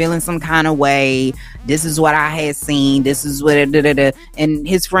 man, I'm feeling some kind of way, this is what I had seen, this is what and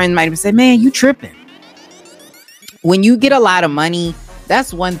his friend might have said, man, you tripping. When you get a lot of money,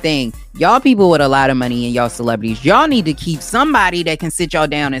 that's one thing. Y'all people with a lot of money and y'all celebrities, y'all need to keep somebody that can sit y'all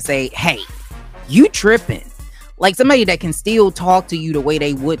down and say, hey, you tripping. Like, somebody that can still talk to you the way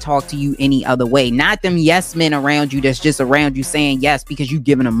they would talk to you any other way. Not them yes men around you that's just around you saying yes because you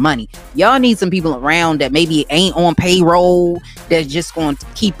giving them money. Y'all need some people around that maybe ain't on payroll, that's just going to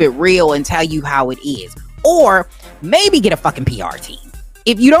keep it real and tell you how it is. Or maybe get a fucking PR team.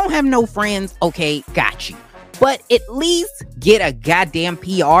 If you don't have no friends, okay, got you. But at least get a goddamn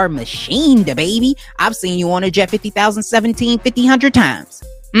PR machine, DaBaby. I've seen you on a jet 50,000, 17, 50, 100 times.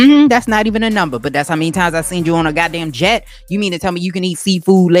 That's not even a number, but that's how many times I've seen you on a goddamn jet. You mean to tell me you can eat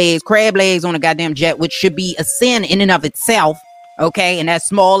seafood legs, crab legs on a goddamn jet, which should be a sin in and of itself, okay? And that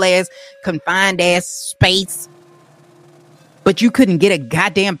small ass, confined ass space. But you couldn't get a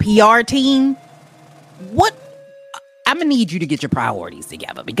goddamn PR team? What? I'm gonna need you to get your priorities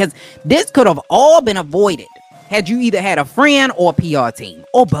together, because this could have all been avoided had you either had a friend or a PR team,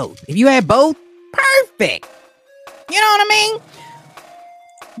 or both. If you had both, perfect. You know what I mean?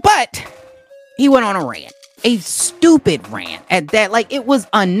 But he went on a rant, a stupid rant at that. Like, it was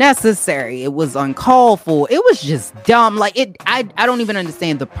unnecessary. It was uncalled for. It was just dumb. Like, I don't even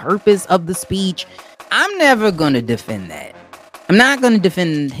understand the purpose of the speech. I'm never going to defend that. I'm not going to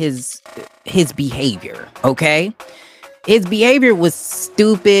defend his behavior, okay? His behavior was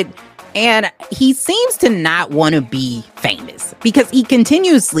stupid. And he seems to not want to be famous, because he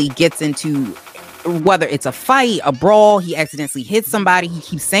continuously gets into whether it's a fight, a brawl, he accidentally hits somebody, he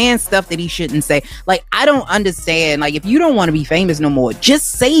keeps saying stuff that he shouldn't say. Like, I don't understand. Like, if you don't want to be famous no more,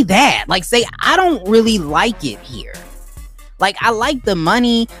 just say that. Like, say, I don't really like it here. Like, I like the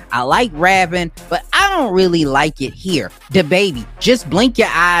money, I like rapping, but I don't really like it here. DaBaby, just blink your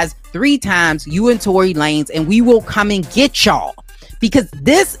eyes 3 times, you and Tory Lanez, and we will come and get y'all. Because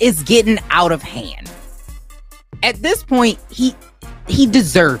this is getting out of hand. At this point, he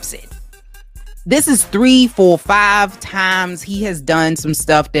deserves it. This is 3, 4, 5 times he has done some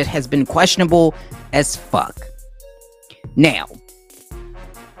stuff that has been questionable as fuck. Now,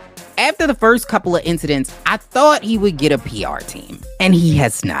 after the first couple of incidents, I thought he would get a PR team, and he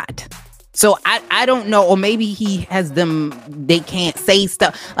has not. So I don't know, or maybe he has them, they can't say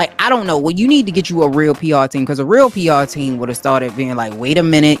stuff. Like, I don't know. Well, you need to get you a real PR team, because a real PR team would have started being like, wait a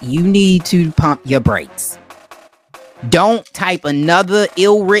minute, you need to pump your brakes. Don't type another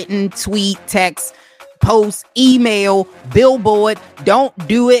ill-written tweet, text, post, email, billboard. Don't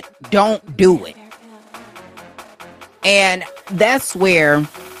do it. Don't do it. And that's where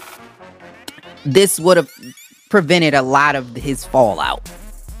this would have prevented a lot of his fallout.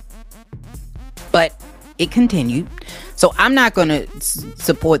 But it continued. So I'm not going to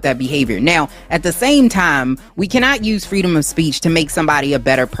support that behavior. Now, at the same time, we cannot use freedom of speech to make somebody a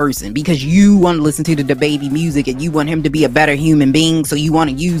better person because you want to listen to the DaBaby music and you want him to be a better human being. So you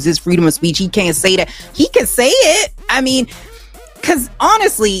want to use this freedom of speech. He can't say that. He can say it. I mean, because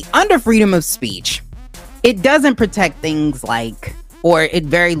honestly, under freedom of speech, it doesn't protect things like, or it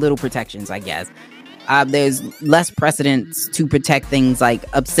very little protections, I guess. There's less precedents to protect things like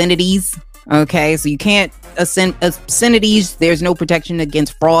obscenities. Okay, so you can't obscenities. There's no protection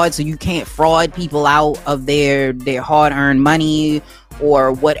against fraud, so you can't fraud people out of their hard-earned money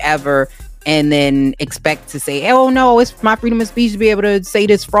or whatever, and then expect to say, "Oh no, it's my freedom of speech to be able to say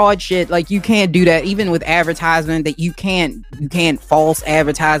this fraud shit." Like, you can't do that. Even with advertisement, that you can't false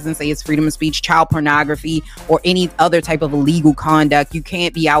advertise and say it's freedom of speech. Child pornography or any other type of illegal conduct, you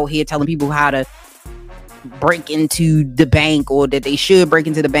can't be out here telling people how to break into the bank or that they should break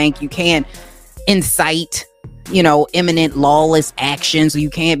into the bank. You can't incite, imminent lawless action. So you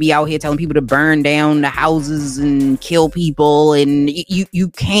can't be out here telling people to burn down the houses and kill people, and you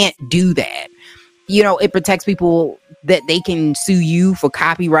can't do that. It protects people that they can sue you for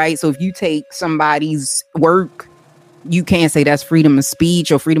copyright. So if you take somebody's work, you can't say that's freedom of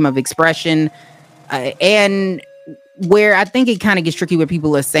speech or freedom of expression. And where I think it kind of gets tricky where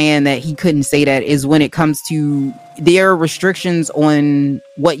people are saying that he couldn't say that is when it comes to there are restrictions on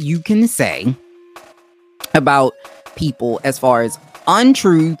what you can say about people as far as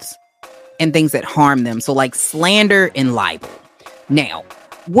untruths and things that harm them. So like slander and libel. Now,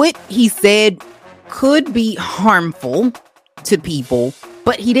 what he said could be harmful to people,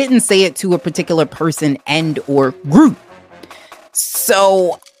 but he didn't say it to a particular person and or group.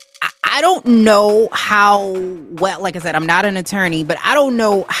 So I don't know how well, like I said, I'm not an attorney, but I don't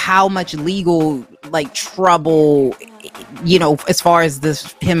know how much legal trouble, as far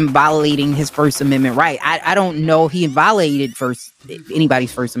as him violating his First Amendment right. I don't know if he violated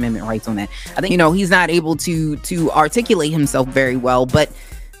anybody's First Amendment rights on that. I think, he's not able to articulate himself very well, but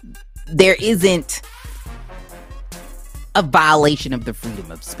there isn't a violation of the freedom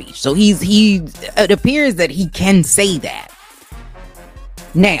of speech. So it appears that he can say that.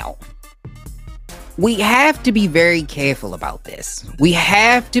 Now, we have to be very careful about this.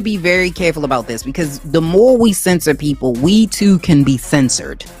 Because the more we censor people, we too can be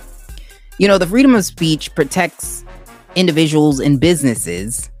censored. The freedom of speech protects individuals and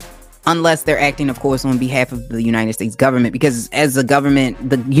businesses unless they're acting, of course, on behalf of the United States government, because as a government,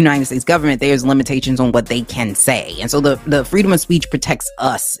 the United States government, there's limitations on what they can say. And so the freedom of speech protects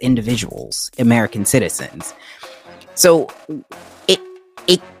us individuals, American citizens. So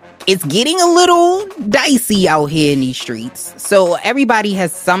it's getting a little dicey out here in these streets. So everybody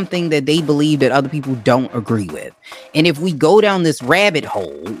has something that they believe that other people don't agree with. And if we go down this rabbit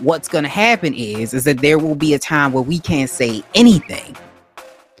hole, what's going to happen is that there will be a time where we can't say anything.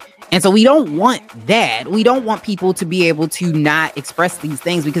 And so we don't want that. We don't want people to be able to not express these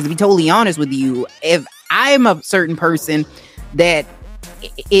things, because to be totally honest with you, if I'm a certain person that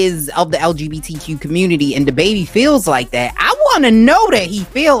is of the LGBTQ community and DaBaby feels like that, I want to know that he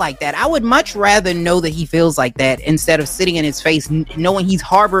feel like that. I would much rather know that he feels like that instead of sitting in his face not knowing he's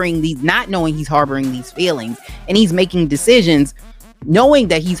harboring these feelings, and he's making decisions knowing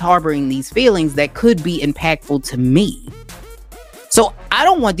that he's harboring these feelings that could be impactful to me. So I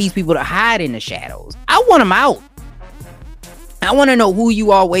don't want these people to hide in the shadows. I want them out. I want to know who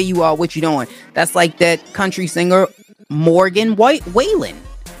you are, where you are, what you're doing. That's like that country singer Morgan Whalen,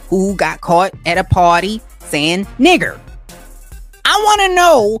 who got caught at a party saying nigger. I want to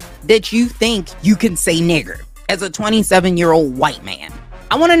know that you think you can say nigger as a 27-year-old white man.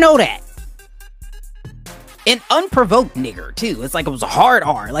 I want to know that. An unprovoked nigger, too. It's like it was a hard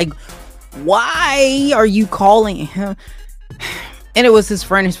R. Like, why are you calling him? And it was his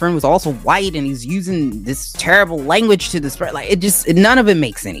friend. His friend was also white, and he's using this terrible language to this. Like, none of it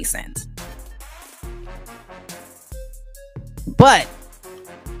makes any sense. But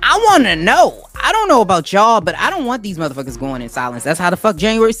I want to know. I don't know about y'all, but I don't want these motherfuckers going in silence. That's how the fuck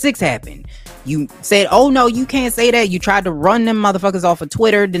January 6th happened. You said, oh no, you can't say that. You tried to run them motherfuckers off of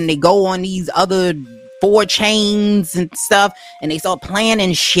Twitter. Then they go on these other 4 chains and stuff, and they start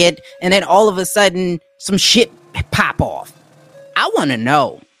planning shit. And then all of a sudden, some shit pop off. I want to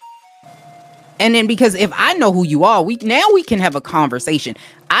know. And then because if I know who you are, we can have a conversation.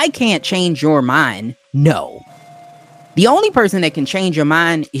 I can't change your mind. No. The only person that can change your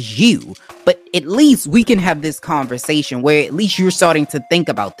mind is you. But at least we can have this conversation where at least you're starting to think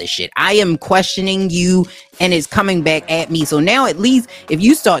about this shit. I am questioning you and it's coming back at me. So now at least if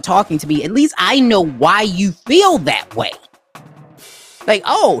you start talking to me, at least I know why you feel that way. Like,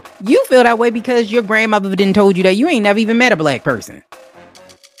 oh, you feel that way because your grandmother didn't told you that you ain't never even met a black person.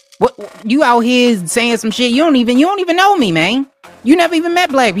 What you out here saying some shit? You don't even know me, man. You never even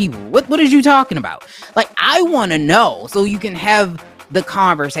met black people. What is you talking about? Like, I want to know so you can have the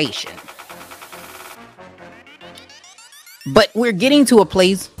conversation. But we're getting to a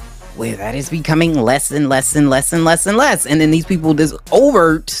place where that is becoming less and less and less and less and less. And then these people, this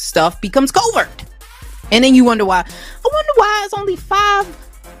overt stuff becomes covert. And then you wonder why. I wonder why it's only 5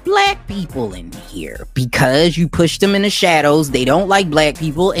 black people in here. Because you push them in the shadows. They don't like black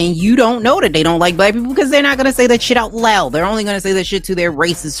people. And you don't know that they don't like black people because they're not going to say that shit out loud. They're only going to say that shit to their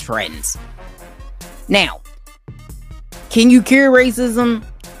racist friends. Now, can you cure racism?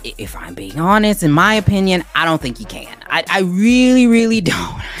 If I'm being honest, in my opinion, I don't think you can. I really, really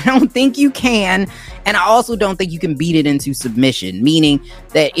don't. I don't think you can. And I also don't think you can beat it into submission. Meaning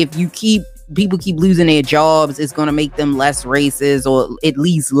that if people keep losing their jobs, it's going to make them less racist or at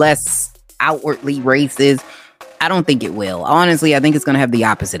least less outwardly racist. I don't think it will. Honestly, I think it's going to have the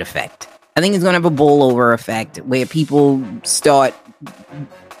opposite effect. I think it's going to have a bowl-over effect where people start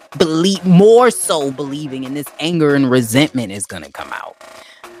more so believing in this anger and resentment is going to come out.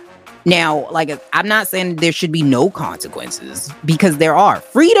 Now, like, I'm not saying there should be no consequences because there are.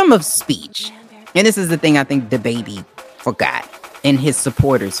 Freedom of speech. And this is the thing I think DaBaby forgot and his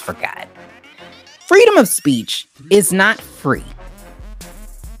supporters forgot. Freedom of speech is not free.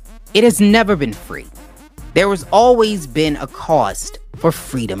 It has never been free. There has always been a cost for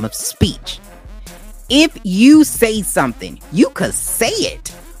freedom of speech. If you say something, you could say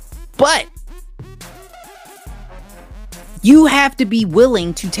it, but you have to be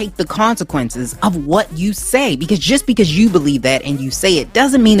willing to take the consequences of what you say, because just because you believe that and you say it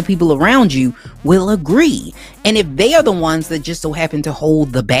doesn't mean the people around you will agree. And if they are the ones that just so happen to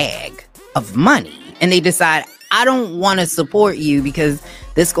hold the bag of money and they decide, I don't want to support you because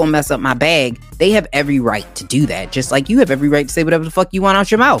this gonna mess up my bag, they have every right to do that. Just like you have every right to say whatever the fuck you want out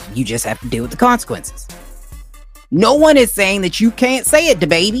your mouth. You just have to deal with the consequences. No one is saying that you can't say it,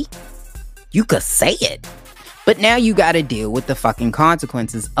 DaBaby. You could say it. But now you gotta deal with the fucking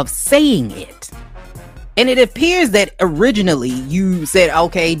consequences of saying it. And it appears that originally you said,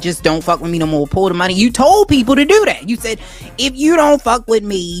 okay, just don't fuck with me no more, pull the money. You told people to do that. You said, if you don't fuck with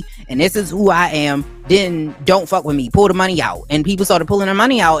me and this is who I am, then don't fuck with me, pull the money out. And people started pulling their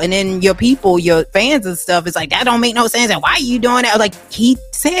money out. And then your people, your fans and stuff, it's like, that don't make no sense. And why are you doing that? Like, he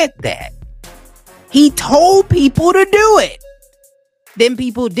said that. He told people to do it. Then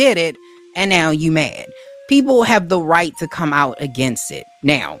people did it. And now you mad. People have the right to come out against it.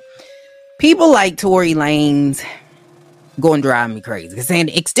 Now, people like Tory Lanez going to drive me crazy. They're saying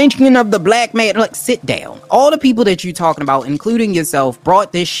the extension of the black man. Like, sit down. All the people that you're talking about, including yourself,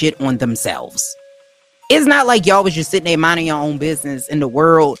 brought this shit on themselves. It's not like y'all was just sitting there minding your own business and the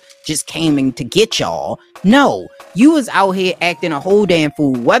world just came in to get y'all. No, you was out here acting a whole damn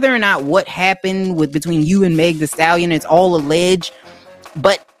fool. Whether or not what happened between you and Meg Thee Stallion, it's all alleged.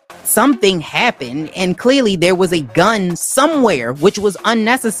 But something happened, and clearly there was a gun somewhere, which was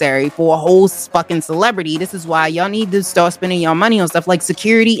unnecessary for a whole fucking celebrity. This is why y'all need to start spending your money on stuff like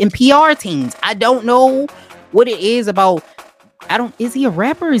security and PR teams. I don't know what it is about. Is he a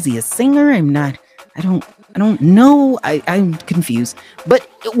rapper? Is he a singer? I don't know. I'm confused. But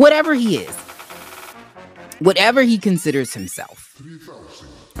whatever he is, whatever he considers himself,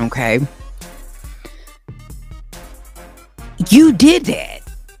 okay, you did that.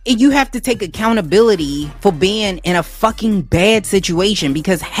 you have to take accountability for being in a fucking bad situation,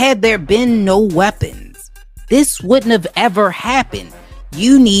 because had there been no weapons, this wouldn't have ever happened.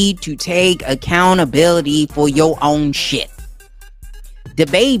 You need to take accountability for your own shit. The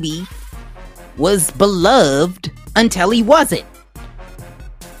baby was beloved until he wasn't.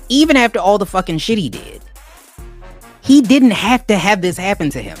 Even after all the fucking shit he did. He didn't have to have this happen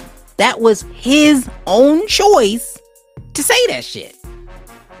to him. That was his own choice to say that shit.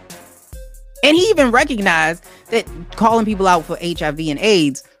 And he even recognized that calling people out for HIV and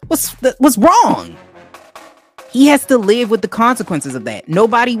AIDS was wrong. He has to live with the consequences of that.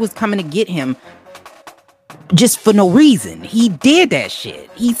 Nobody was coming to get him just for no reason. He did that shit.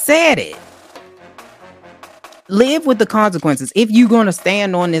 He said it. Live with the consequences. If you're going to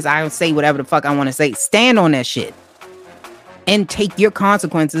stand on this, I'll say whatever the fuck I want to say. Stand on that shit. And take your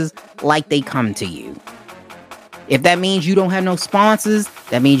consequences like they come to you. If that means you don't have no sponsors,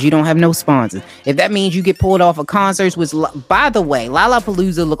 that means you don't have no sponsors. If that means you get pulled off of concerts, which, by the way,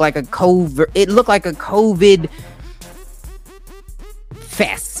 Lollapalooza looked like a COVID. It looked like a COVID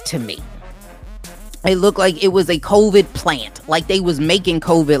fest to me. It looked like it was a COVID plant. Like they was making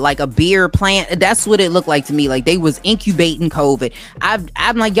COVID like a beer plant. That's what it looked like to me. Like they was incubating COVID.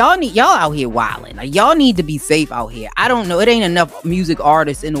 I'm like, y'all out here wilding. Like y'all need to be safe out here. I don't know. It ain't enough music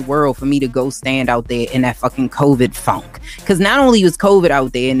artists in the world for me to go stand out there in that fucking COVID funk. Because not only was COVID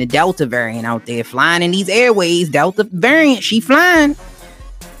out there and the Delta variant out there flying in these airways, Delta variant, she flying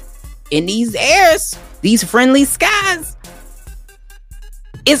in these airs, these friendly skies.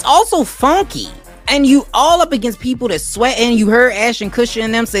 It's also funky. And you all up against people that sweating. You heard Ashton Kutcher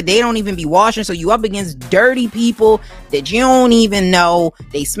and them said they don't even be washing. So you up against dirty people that you don't even know.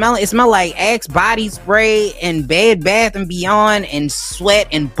 They smell it. It smell like Axe body spray and Bed Bath and Beyond and sweat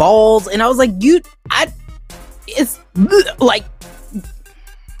and balls. And I was like, it's like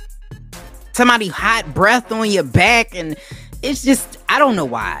somebody hot breath on your back. And it's just, I don't know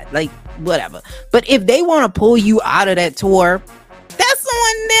why. Like, whatever. But if they want to pull you out of that tour, that's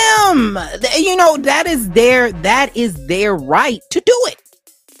on them. You know, that is their right to do it.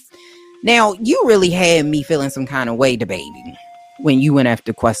 Now, you really had me feeling some kind of way, DaBaby, when you went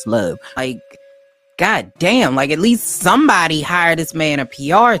after Questlove. Like, god damn, like at least somebody hired this man a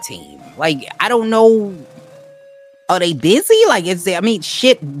PR team. Like, I don't know. Are they busy? Like,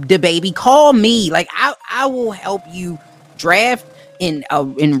 shit, DaBaby, call me. Like, I will help you draft and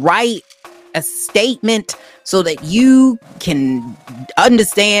write a statement so that you can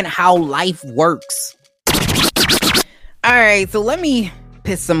understand how life works. All right, so let me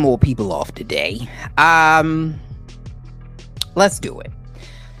piss some more people off today. Let's do it.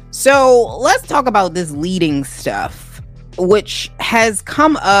 So let's talk about this leading stuff, which has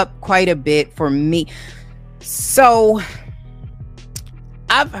come up quite a bit for me. So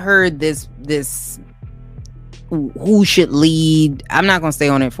I've heard this who should lead. I'm not gonna stay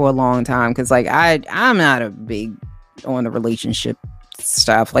on it for a long time because like I'm not a big on the relationship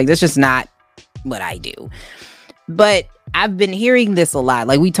stuff. Like that's just not what I do. But I've been hearing this a lot.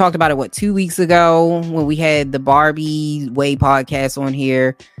 Like we talked about it 2 weeks ago when we had the Barbie Way podcast on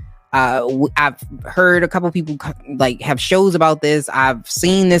here. I've heard a couple people like have shows about this. I've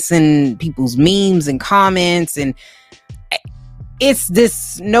seen this in people's memes and comments, and it's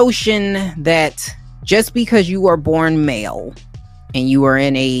this notion that just because you are born male and you are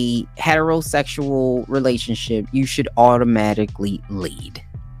in a heterosexual relationship, you should automatically lead.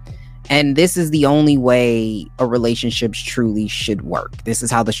 And this is the only way a relationship truly should work. This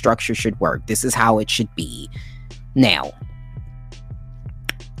is how the structure should work. This is how it should be. Now,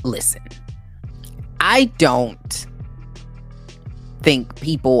 listen, I don't think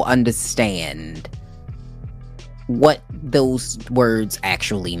people understand what those words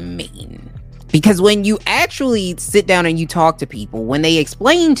actually mean. Because when you actually sit down and you talk to people, when they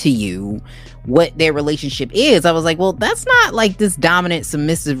explain to you what their relationship is, I was like, well, that's not like this dominant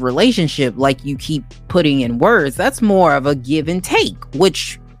submissive relationship like you keep putting in words. That's more of a give and take,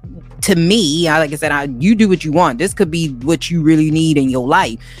 which to me, like I said, you do what you want. This could be what you really need in your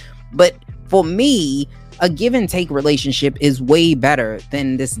life. But for me, a give and take relationship is way better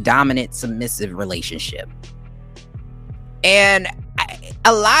than this dominant submissive relationship. And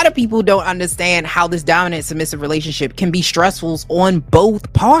a lot of people don't understand how this dominant submissive relationship can be stressful on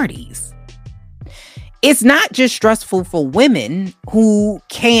both parties. It's not just stressful for women who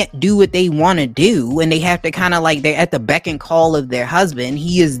can't do what they want to do and they have to kind of like they're at the beck and call of their husband.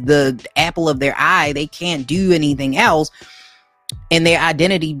 He is the apple of their eye. They can't do anything else. And their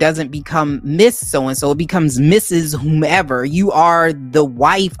identity doesn't become Miss so-and-so. It becomes Mrs. whomever. You are the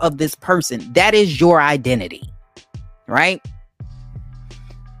wife of this person. That is your identity. Right?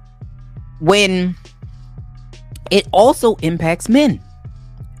 when it also impacts men.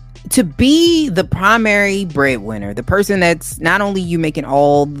 To be the primary breadwinner, the person that's not only you making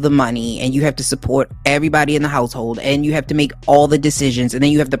all the money and you have to support everybody in the household and you have to make all the decisions, and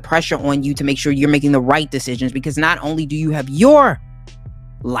then you have the pressure on you to make sure you're making the right decisions, because not only do you have your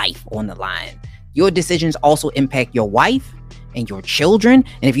life on the line, your decisions also impact your wife and your children.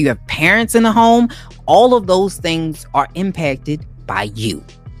 And if you have parents in the home, all of those things are impacted by you.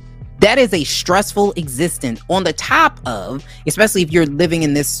 That is a stressful existence, on the top of, especially if you're living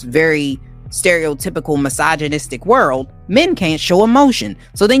in this very stereotypical misogynistic world, men can't show emotion.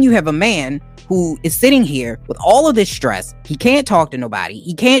 So then you have a man who is sitting here with all of this stress. He can't talk to nobody.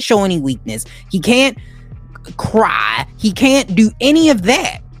 He can't show any weakness. He can't cry. He can't do any of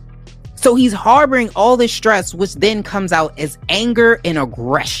that. So he's harboring all this stress, which then comes out as anger and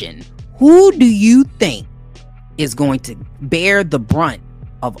aggression. Who do you think is going to bear the brunt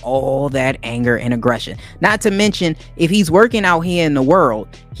of all that anger and aggression? Not to mention, if he's working out here in the world,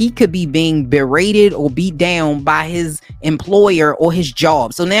 he could be being berated or beat down by his employer or his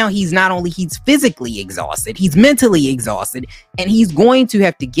job. So now he's physically exhausted, he's mentally exhausted, and he's going to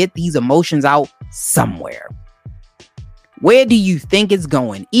have to get these emotions out somewhere. Where do you think it's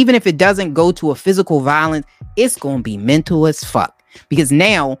going? Even if it doesn't go to a physical violence, it's going to be mental as fuck. Because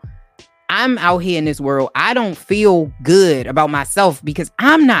now I'm out here in this world, I don't feel good about myself because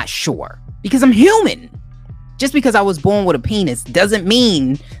I'm not sure. Because I'm human. Just because I was born with a penis doesn't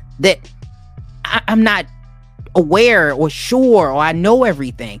mean that I'm not aware or sure or I know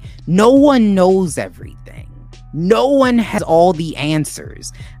everything. No one knows everything. No one has all the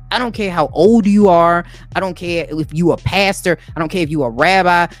answers. I don't care how old you are. I don't care if you a pastor. I don't care if you a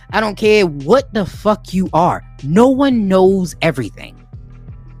rabbi. I don't care what the fuck you are. No one knows everything.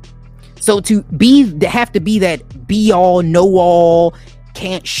 So to have to be that be all, know all,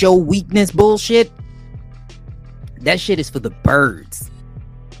 can't show weakness bullshit, that shit is for the birds.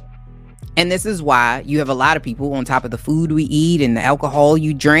 And this is why you have a lot of people, on top of the food we eat and the alcohol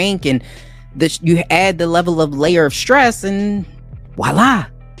you drink, and you add the level of layer of stress, and voila,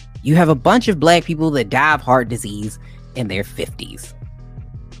 you have a bunch of black people that die of heart disease in their 50s.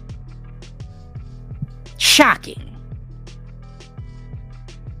 Shocking.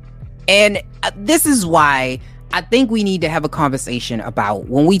 And this is why I think we need to have a conversation about,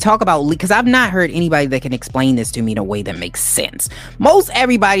 when we talk about, because I've not heard anybody that can explain this to me in a way that makes sense. Most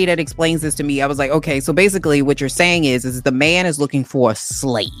everybody that explains this to me, I was like, okay, so basically what you're saying is the man is looking for a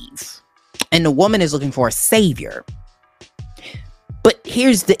slave and the woman is looking for a savior. But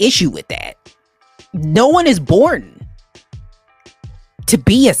here's the issue with that. No one is born to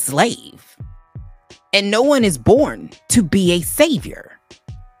be a slave, and no one is born to be a savior.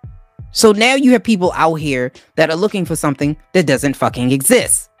 So now you have people out here that are looking for something that doesn't fucking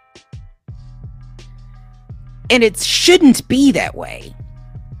exist. And it shouldn't be that way.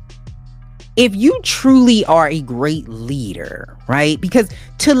 If you truly are a great leader, right? Because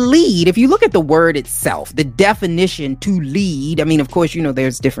to lead, if you look at the word itself, the definition to lead, I mean, of course, you know,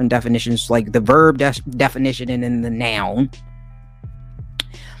 there's different definitions, like the verb definition and then the noun.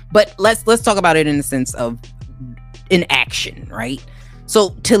 But let's talk about it in the sense of in action, right?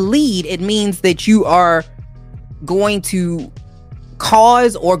 So to lead, it means that you are going to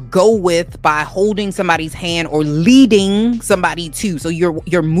cause or go with by holding somebody's hand or leading somebody to. So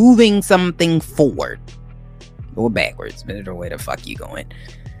you're moving something forward or backwards, either way the fuck you going.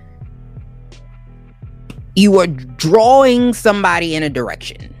 You are drawing somebody in a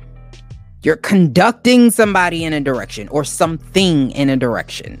direction. You're conducting somebody in a direction or something in a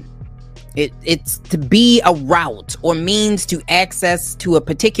direction. It's to be a route or means to access to a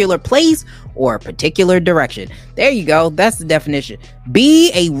particular place or a particular direction. There you go. That's the definition.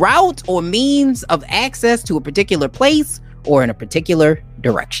 Be a route or means of access to a particular place or in a particular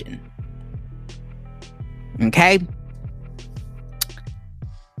direction. Okay?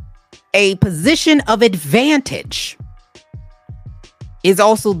 A position of advantage is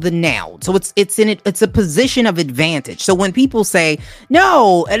also the noun. So it's a position of advantage. So when people say,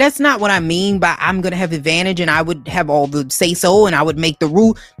 no, that's not what I mean by I'm going to have advantage and I would have all the say so and I would make the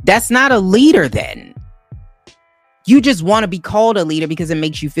rule, that's not a leader then. You just want to be called a leader because it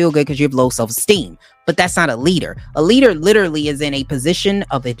makes you feel good because you have low self-esteem. But that's not a leader. A leader literally is in a position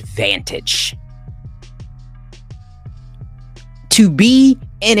of advantage. To be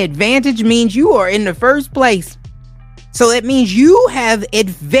in advantage means you are in the first place. So that means you have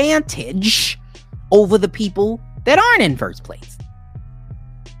advantage over the people that aren't in first place.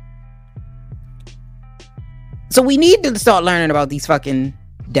 So we need to start learning about these fucking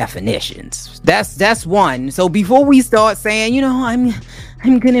definitions. That's one. So before we start saying,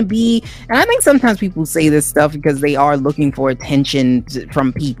 I'm gonna be, and I think sometimes people say this stuff because they are looking for attention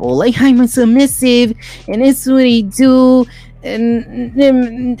from people, like I'm a submissive and it's what they do,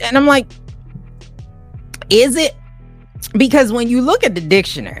 and I'm like, is it? Because when you look at the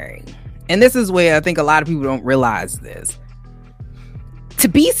dictionary, and this is where I think a lot of people don't realize this, to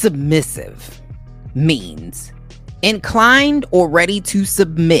be submissive means inclined or ready to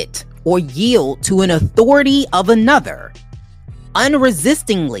submit or yield to an authority of another,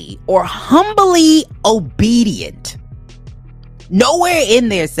 unresistingly or humbly obedient. Nowhere in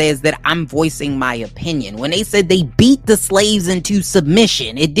there says that I'm voicing my opinion. When they said they beat the slaves into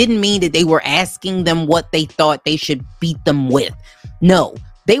submission, it didn't mean that they were asking them what they thought they should beat them with. No,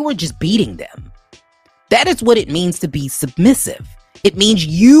 they were just beating them. That is what it means to be submissive. It means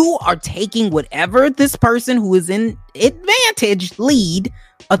you are taking whatever this person who is in advantage, lead,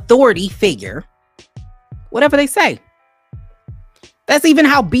 authority figure, whatever they say. That's even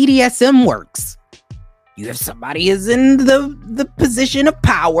how BDSM works. You have somebody is in the position of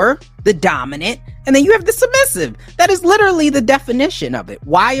power, the dominant, and then you have the submissive. That is literally the definition of it.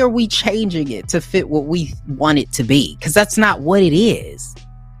 Why are we changing it to fit what we want it to be? Because that's not what it is.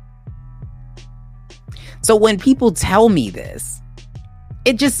 So when people tell me this,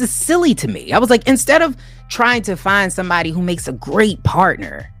 it just is silly to me. I was like, instead of trying to find somebody who makes a great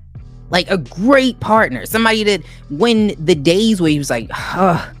partner, like a great partner, somebody that when the days where he was like,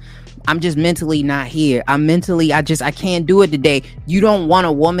 I'm just mentally not here. I can't do it today. You don't want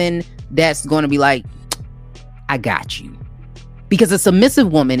a woman that's going to be like, I got you. Because a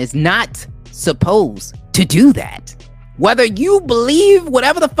submissive woman is not supposed to do that. Whether you believe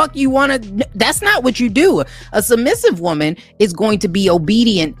whatever the fuck you want to, that's not what you do. A submissive woman is going to be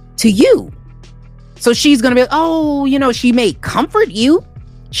obedient to you. So she's going to be like, she may comfort you.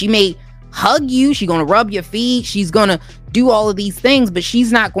 She may hug you. She's going to rub your feet. She's going to do all of these things, but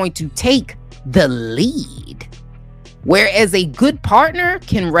she's not going to take the lead. Whereas a good partner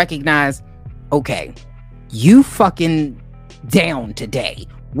can recognize, okay, you fucking down today.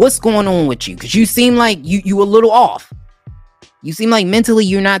 What's going on with you? Because you seem like you a little off. You seem like mentally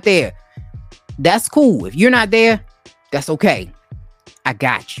you're not there. That's cool. If you're not there, that's okay. I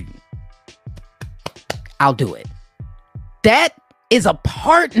got you. I'll do it. That is a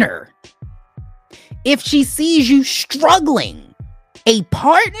partner. If she sees you struggling, a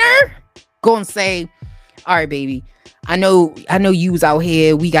partner gonna say, all right, baby, I know you was out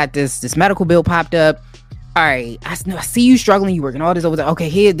here. We got this medical bill popped up. All right, I see you struggling. You working all this over there. Okay,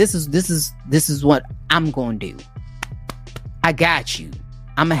 here, this is what I'm gonna do. I got you.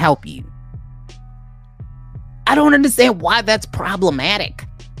 I'm gonna help you. I don't understand why that's problematic.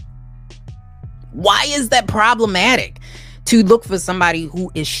 Why is that problematic? To look for somebody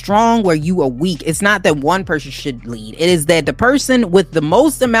who is strong where you are weak. It's not that one person should lead. It is that the person with the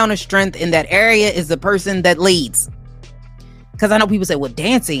most amount of strength in that area is the person that leads. Because I know people say, well,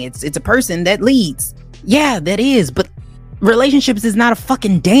 dancing, it's a person that leads. Yeah, that is. But relationships is not a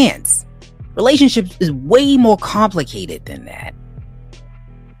fucking dance. Relationships is way more complicated than that.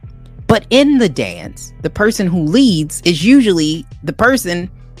 But in the dance, the person who leads is usually the person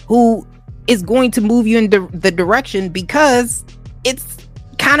who is going to move you in the direction because it's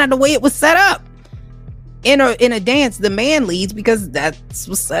kind of the way it was set up. In a dance, the man leads because that's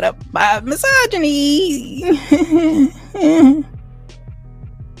what's set up by misogyny.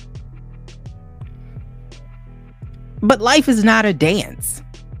 But life is not a dance.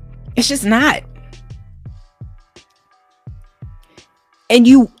 It's just not. And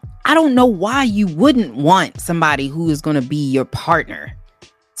I don't know why you wouldn't want somebody who is going to be your partner.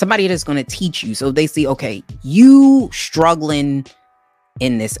 Somebody that's going to teach you. So they see, okay, you struggling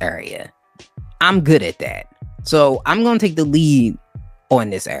in this area. I'm good at that. So I'm going to take the lead on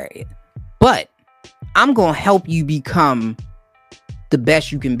this area. But I'm going to help you become the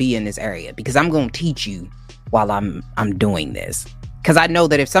best you can be in this area because I'm going to teach you while I'm doing this. Because I know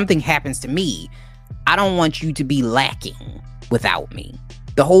that if something happens to me, I don't want you to be lacking without me.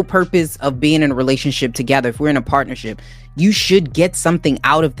 The whole purpose of being in a relationship together, if we're in a partnership, you should get something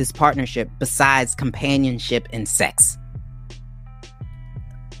out of this partnership besides companionship and sex.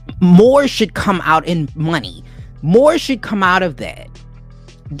 More should come out in money. More should come out of that.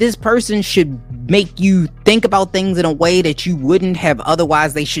 This person should make you think about things in a way that you wouldn't have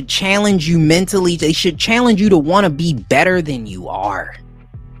otherwise. They should challenge you mentally. They should challenge you to want to be better than you are.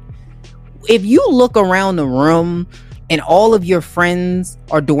 If you look around the room and all of your friends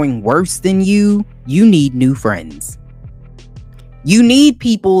are doing worse than you, you need new friends. You need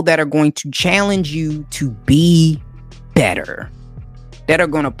people that are going to challenge you to be better. that are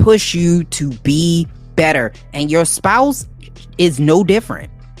going to push you to be better. And your spouse is no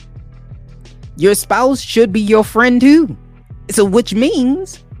different. Your spouse should be your friend too. So which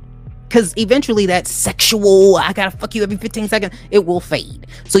means, because eventually that sexual, I gotta fuck you every 15 seconds, it will fade.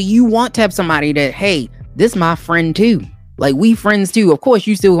 So you want to have somebody that, hey, this my friend too. Like, we friends too. Of course,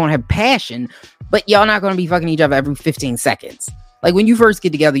 you still gonna have passion, but y'all not gonna be fucking each other every 15 seconds. Like, when you first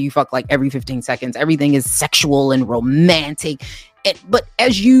get together, you fuck like every 15 seconds. Everything is sexual and romantic. But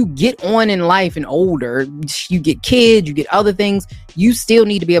as you get on in life and older, you get kids, you get other things, you still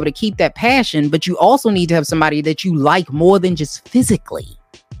need to be able to keep that passion, but you also need to have somebody that you like more than just physically.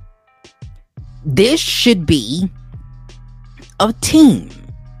 This should be a team,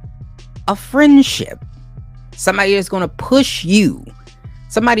 a friendship, somebody that's going to push you,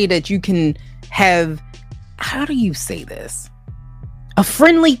 somebody that you can have, how do you say this? A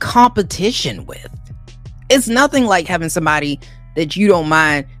friendly competition with. It's nothing like having somebody that you don't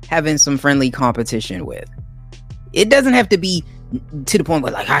mind having some friendly competition with. It doesn't have to be to the point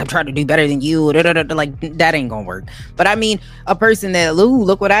where, like, I'm trying to do better than you, like, that ain't gonna work. But I mean, a person that, ooh,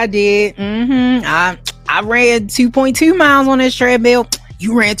 look what I did. I ran 2.2 miles on this treadmill.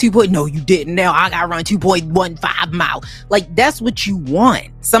 You ran 2. No, you didn't. Now I gotta run 2.15 miles. Like, that's what you want.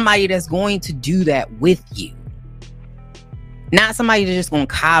 Somebody that's going to do that with you. Not somebody that's just gonna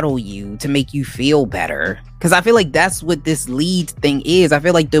coddle you to make you feel better. Because I feel like that's what this lead thing is. I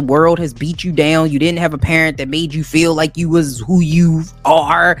feel like the world has beat you down. You didn't have a parent that made you feel like you was who you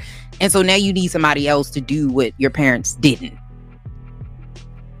are. And so now you need somebody else to do what your parents didn't.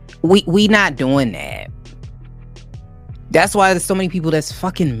 We not doing that. That's why there's so many people that's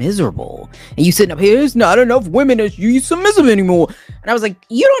fucking miserable. And you sitting up here, there's not enough women that you submissive anymore. And I was like,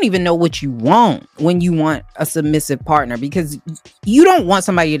 you don't even know what you want when you want a submissive partner, because you don't want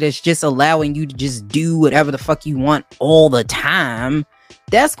somebody that's just allowing you to just do whatever the fuck you want all the time.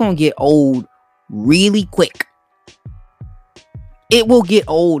 That's going to get old really quick. It will get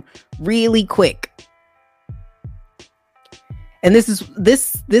old really quick. And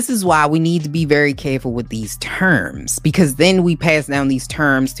this is why we need to be very careful with these terms, because then we pass down these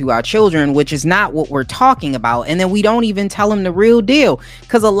terms to our children, which is not what we're talking about. And then we don't even tell them the real deal,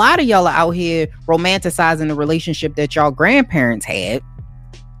 because a lot of y'all are out here romanticizing the relationship that y'all grandparents had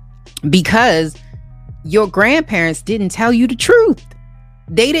because your grandparents didn't tell you the truth.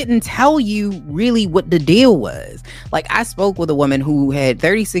 They didn't tell you really what the deal was. Like, I spoke with a woman who had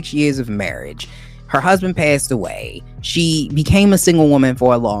 36 years of marriage. Her husband passed away. She became a single woman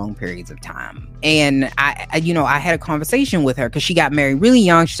for a long periods of time. And I had a conversation with her because she got married really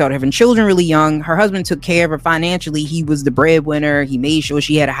young. She started having children really young. Her husband took care of her financially. He was the breadwinner. He made sure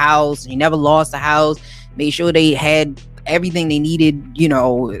she had a house. He never lost a house. Made sure they had everything they needed. You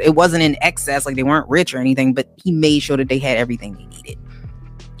know, it wasn't in excess, like they weren't rich or anything, but he made sure that they had everything they needed.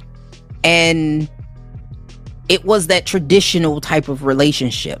 And it was that traditional type of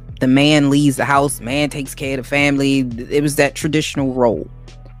relationship. The man leaves the house, man takes care of the family. It was that traditional role.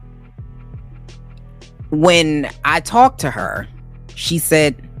 When I talked to her, she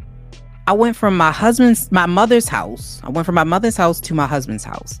said, I went from my mother's house. I went from my mother's house to my husband's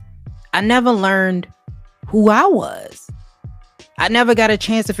house. I never learned who I was. I never got a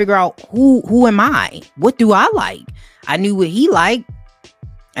chance to figure out who am I? What do I like? I knew what he liked.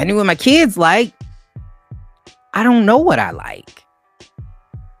 I knew what my kids liked. I don't know what I like.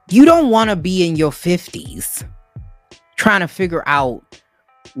 You don't want to be in your 50s trying to figure out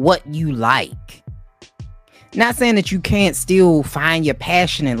what you like. Not saying that you can't still find your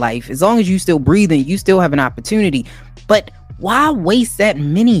passion in life. As long as you still breathing, you still have an opportunity. But why waste that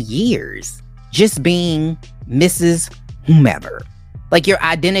many years just being Mrs. Whomever? Like, your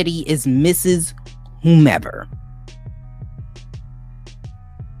identity is Mrs. Whomever.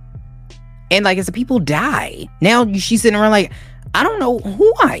 And like, as the people die, now she's sitting around like, I don't know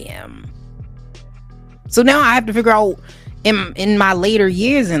who I am. So now I have to figure out in my later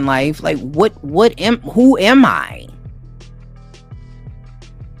years in life, like, who am I?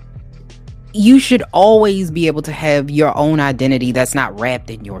 You should always be able to have your own identity that's not wrapped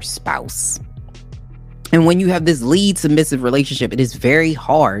in your spouse. And when you have this lead submissive relationship, it is very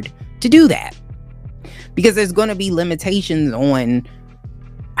hard to do that, because there's going to be limitations on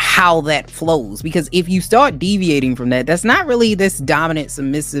how that flows. Because if you start deviating from that, that's not really this dominant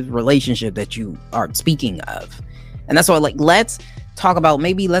submissive relationship that you are speaking of. And that's why, like, let's talk about,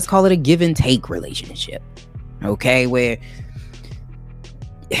 maybe let's call it a give and take relationship. Okay, where,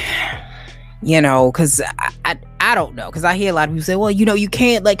 you know, because I don't know, because I hear a lot of people say, well, you know, you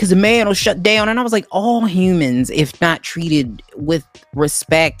can't, like, because a man will shut down. And I was like, all humans, if not treated with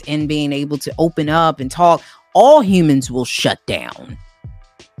respect and being able to open up and talk, all humans will shut down.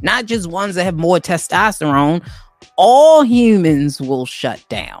 not just ones that have more testosterone. All humans will shut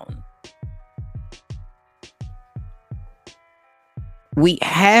down. We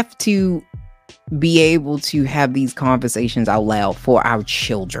have to be able to have these conversations out loud for our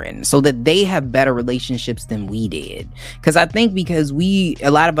children so that they have better relationships than we did. Because I think because a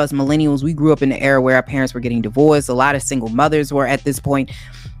lot of us millennials, we grew up in an era where our parents were getting divorced. A lot of single mothers were at this point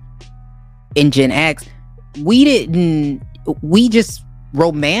in Gen X. We just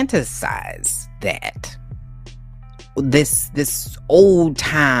romanticized that. This old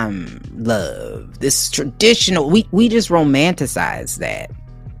time love, this traditional, we just romanticized that.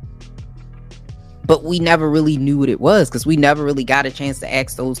 But we never really knew what it was because we never really got a chance to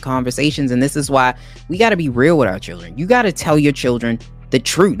ask those conversations. And this is why we got to be real with our children. You got to tell your children the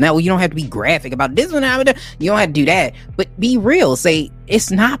truth. Now, you don't have to be graphic about this one. You don't have to do that. But be real. Say,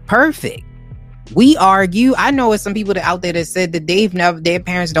 it's not perfect. We argue. I know it's some people out there that said that their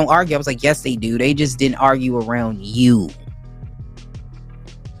parents don't argue. I was like, yes, they do. They just didn't argue around you.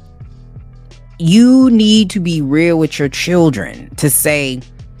 You need to be real with your children to say,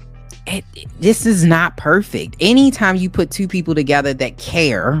 this is not perfect. Anytime you put two people together that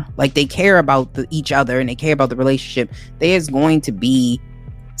care, like they care about each other and they care about the relationship, there's going to be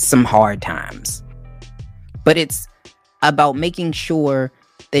some hard times. But it's about making sure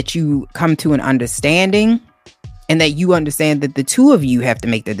that you come to an understanding and that you understand that the two of you have to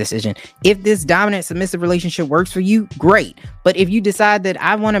make the decision. If this dominant submissive relationship works for you, great. But if you decide that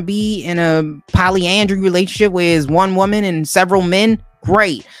I want to be in a polyandry relationship where it's one woman and several men,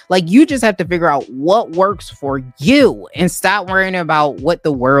 great. Like, you just have to figure out what works for you and stop worrying about what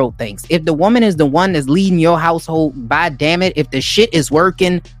the world thinks. If the woman is the one that's leading your household, by damn it, if the shit is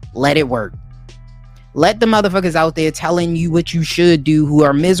working, let it work. Let the motherfuckers out there telling you what you should do who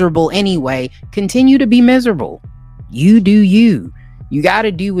are miserable anyway continue to be miserable. You do you. You got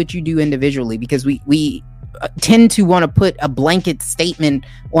to do what you do individually, because we tend to want to put a blanket statement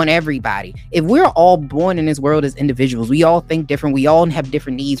on everybody. If we're all born in this world as individuals, we all think different, we all have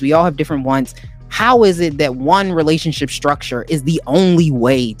different needs, we all have different wants. How is it that one relationship structure is the only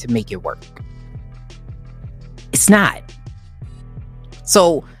way to make it work? It's not.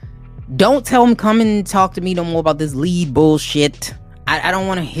 So don't tell them, come and talk to me no more about this lead bullshit. I don't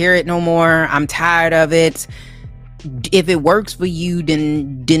want to hear it no more. I'm tired of it. If it works for you,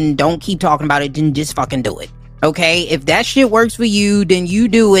 then don't keep talking about it. Then just fucking do it. Okay? If that shit works for you, then you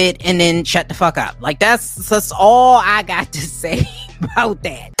do it and then shut the fuck up. Like, that's all I got to say about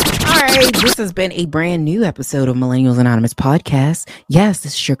that. All right, this has been a brand new episode of Millennials Anonymous Podcast. Yes,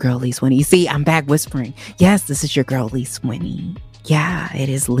 this is your girl, Lise Winnie. See, I'm back whispering. Yes, this is your girl, Lise Winnie. Yeah, it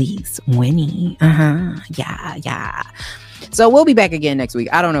is Lise Winnie. Yeah. So we'll be back again next week.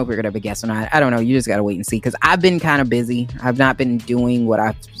 I don't know if we're going to have a guest or not. I don't know. You just got to wait and see, because I've been kind of busy. I've not been doing what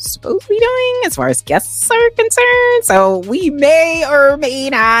I'm supposed to be doing as far as guests are concerned. So we may or may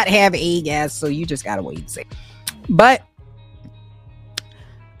not have a guest. So you just got to wait and see. But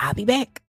I'll be back.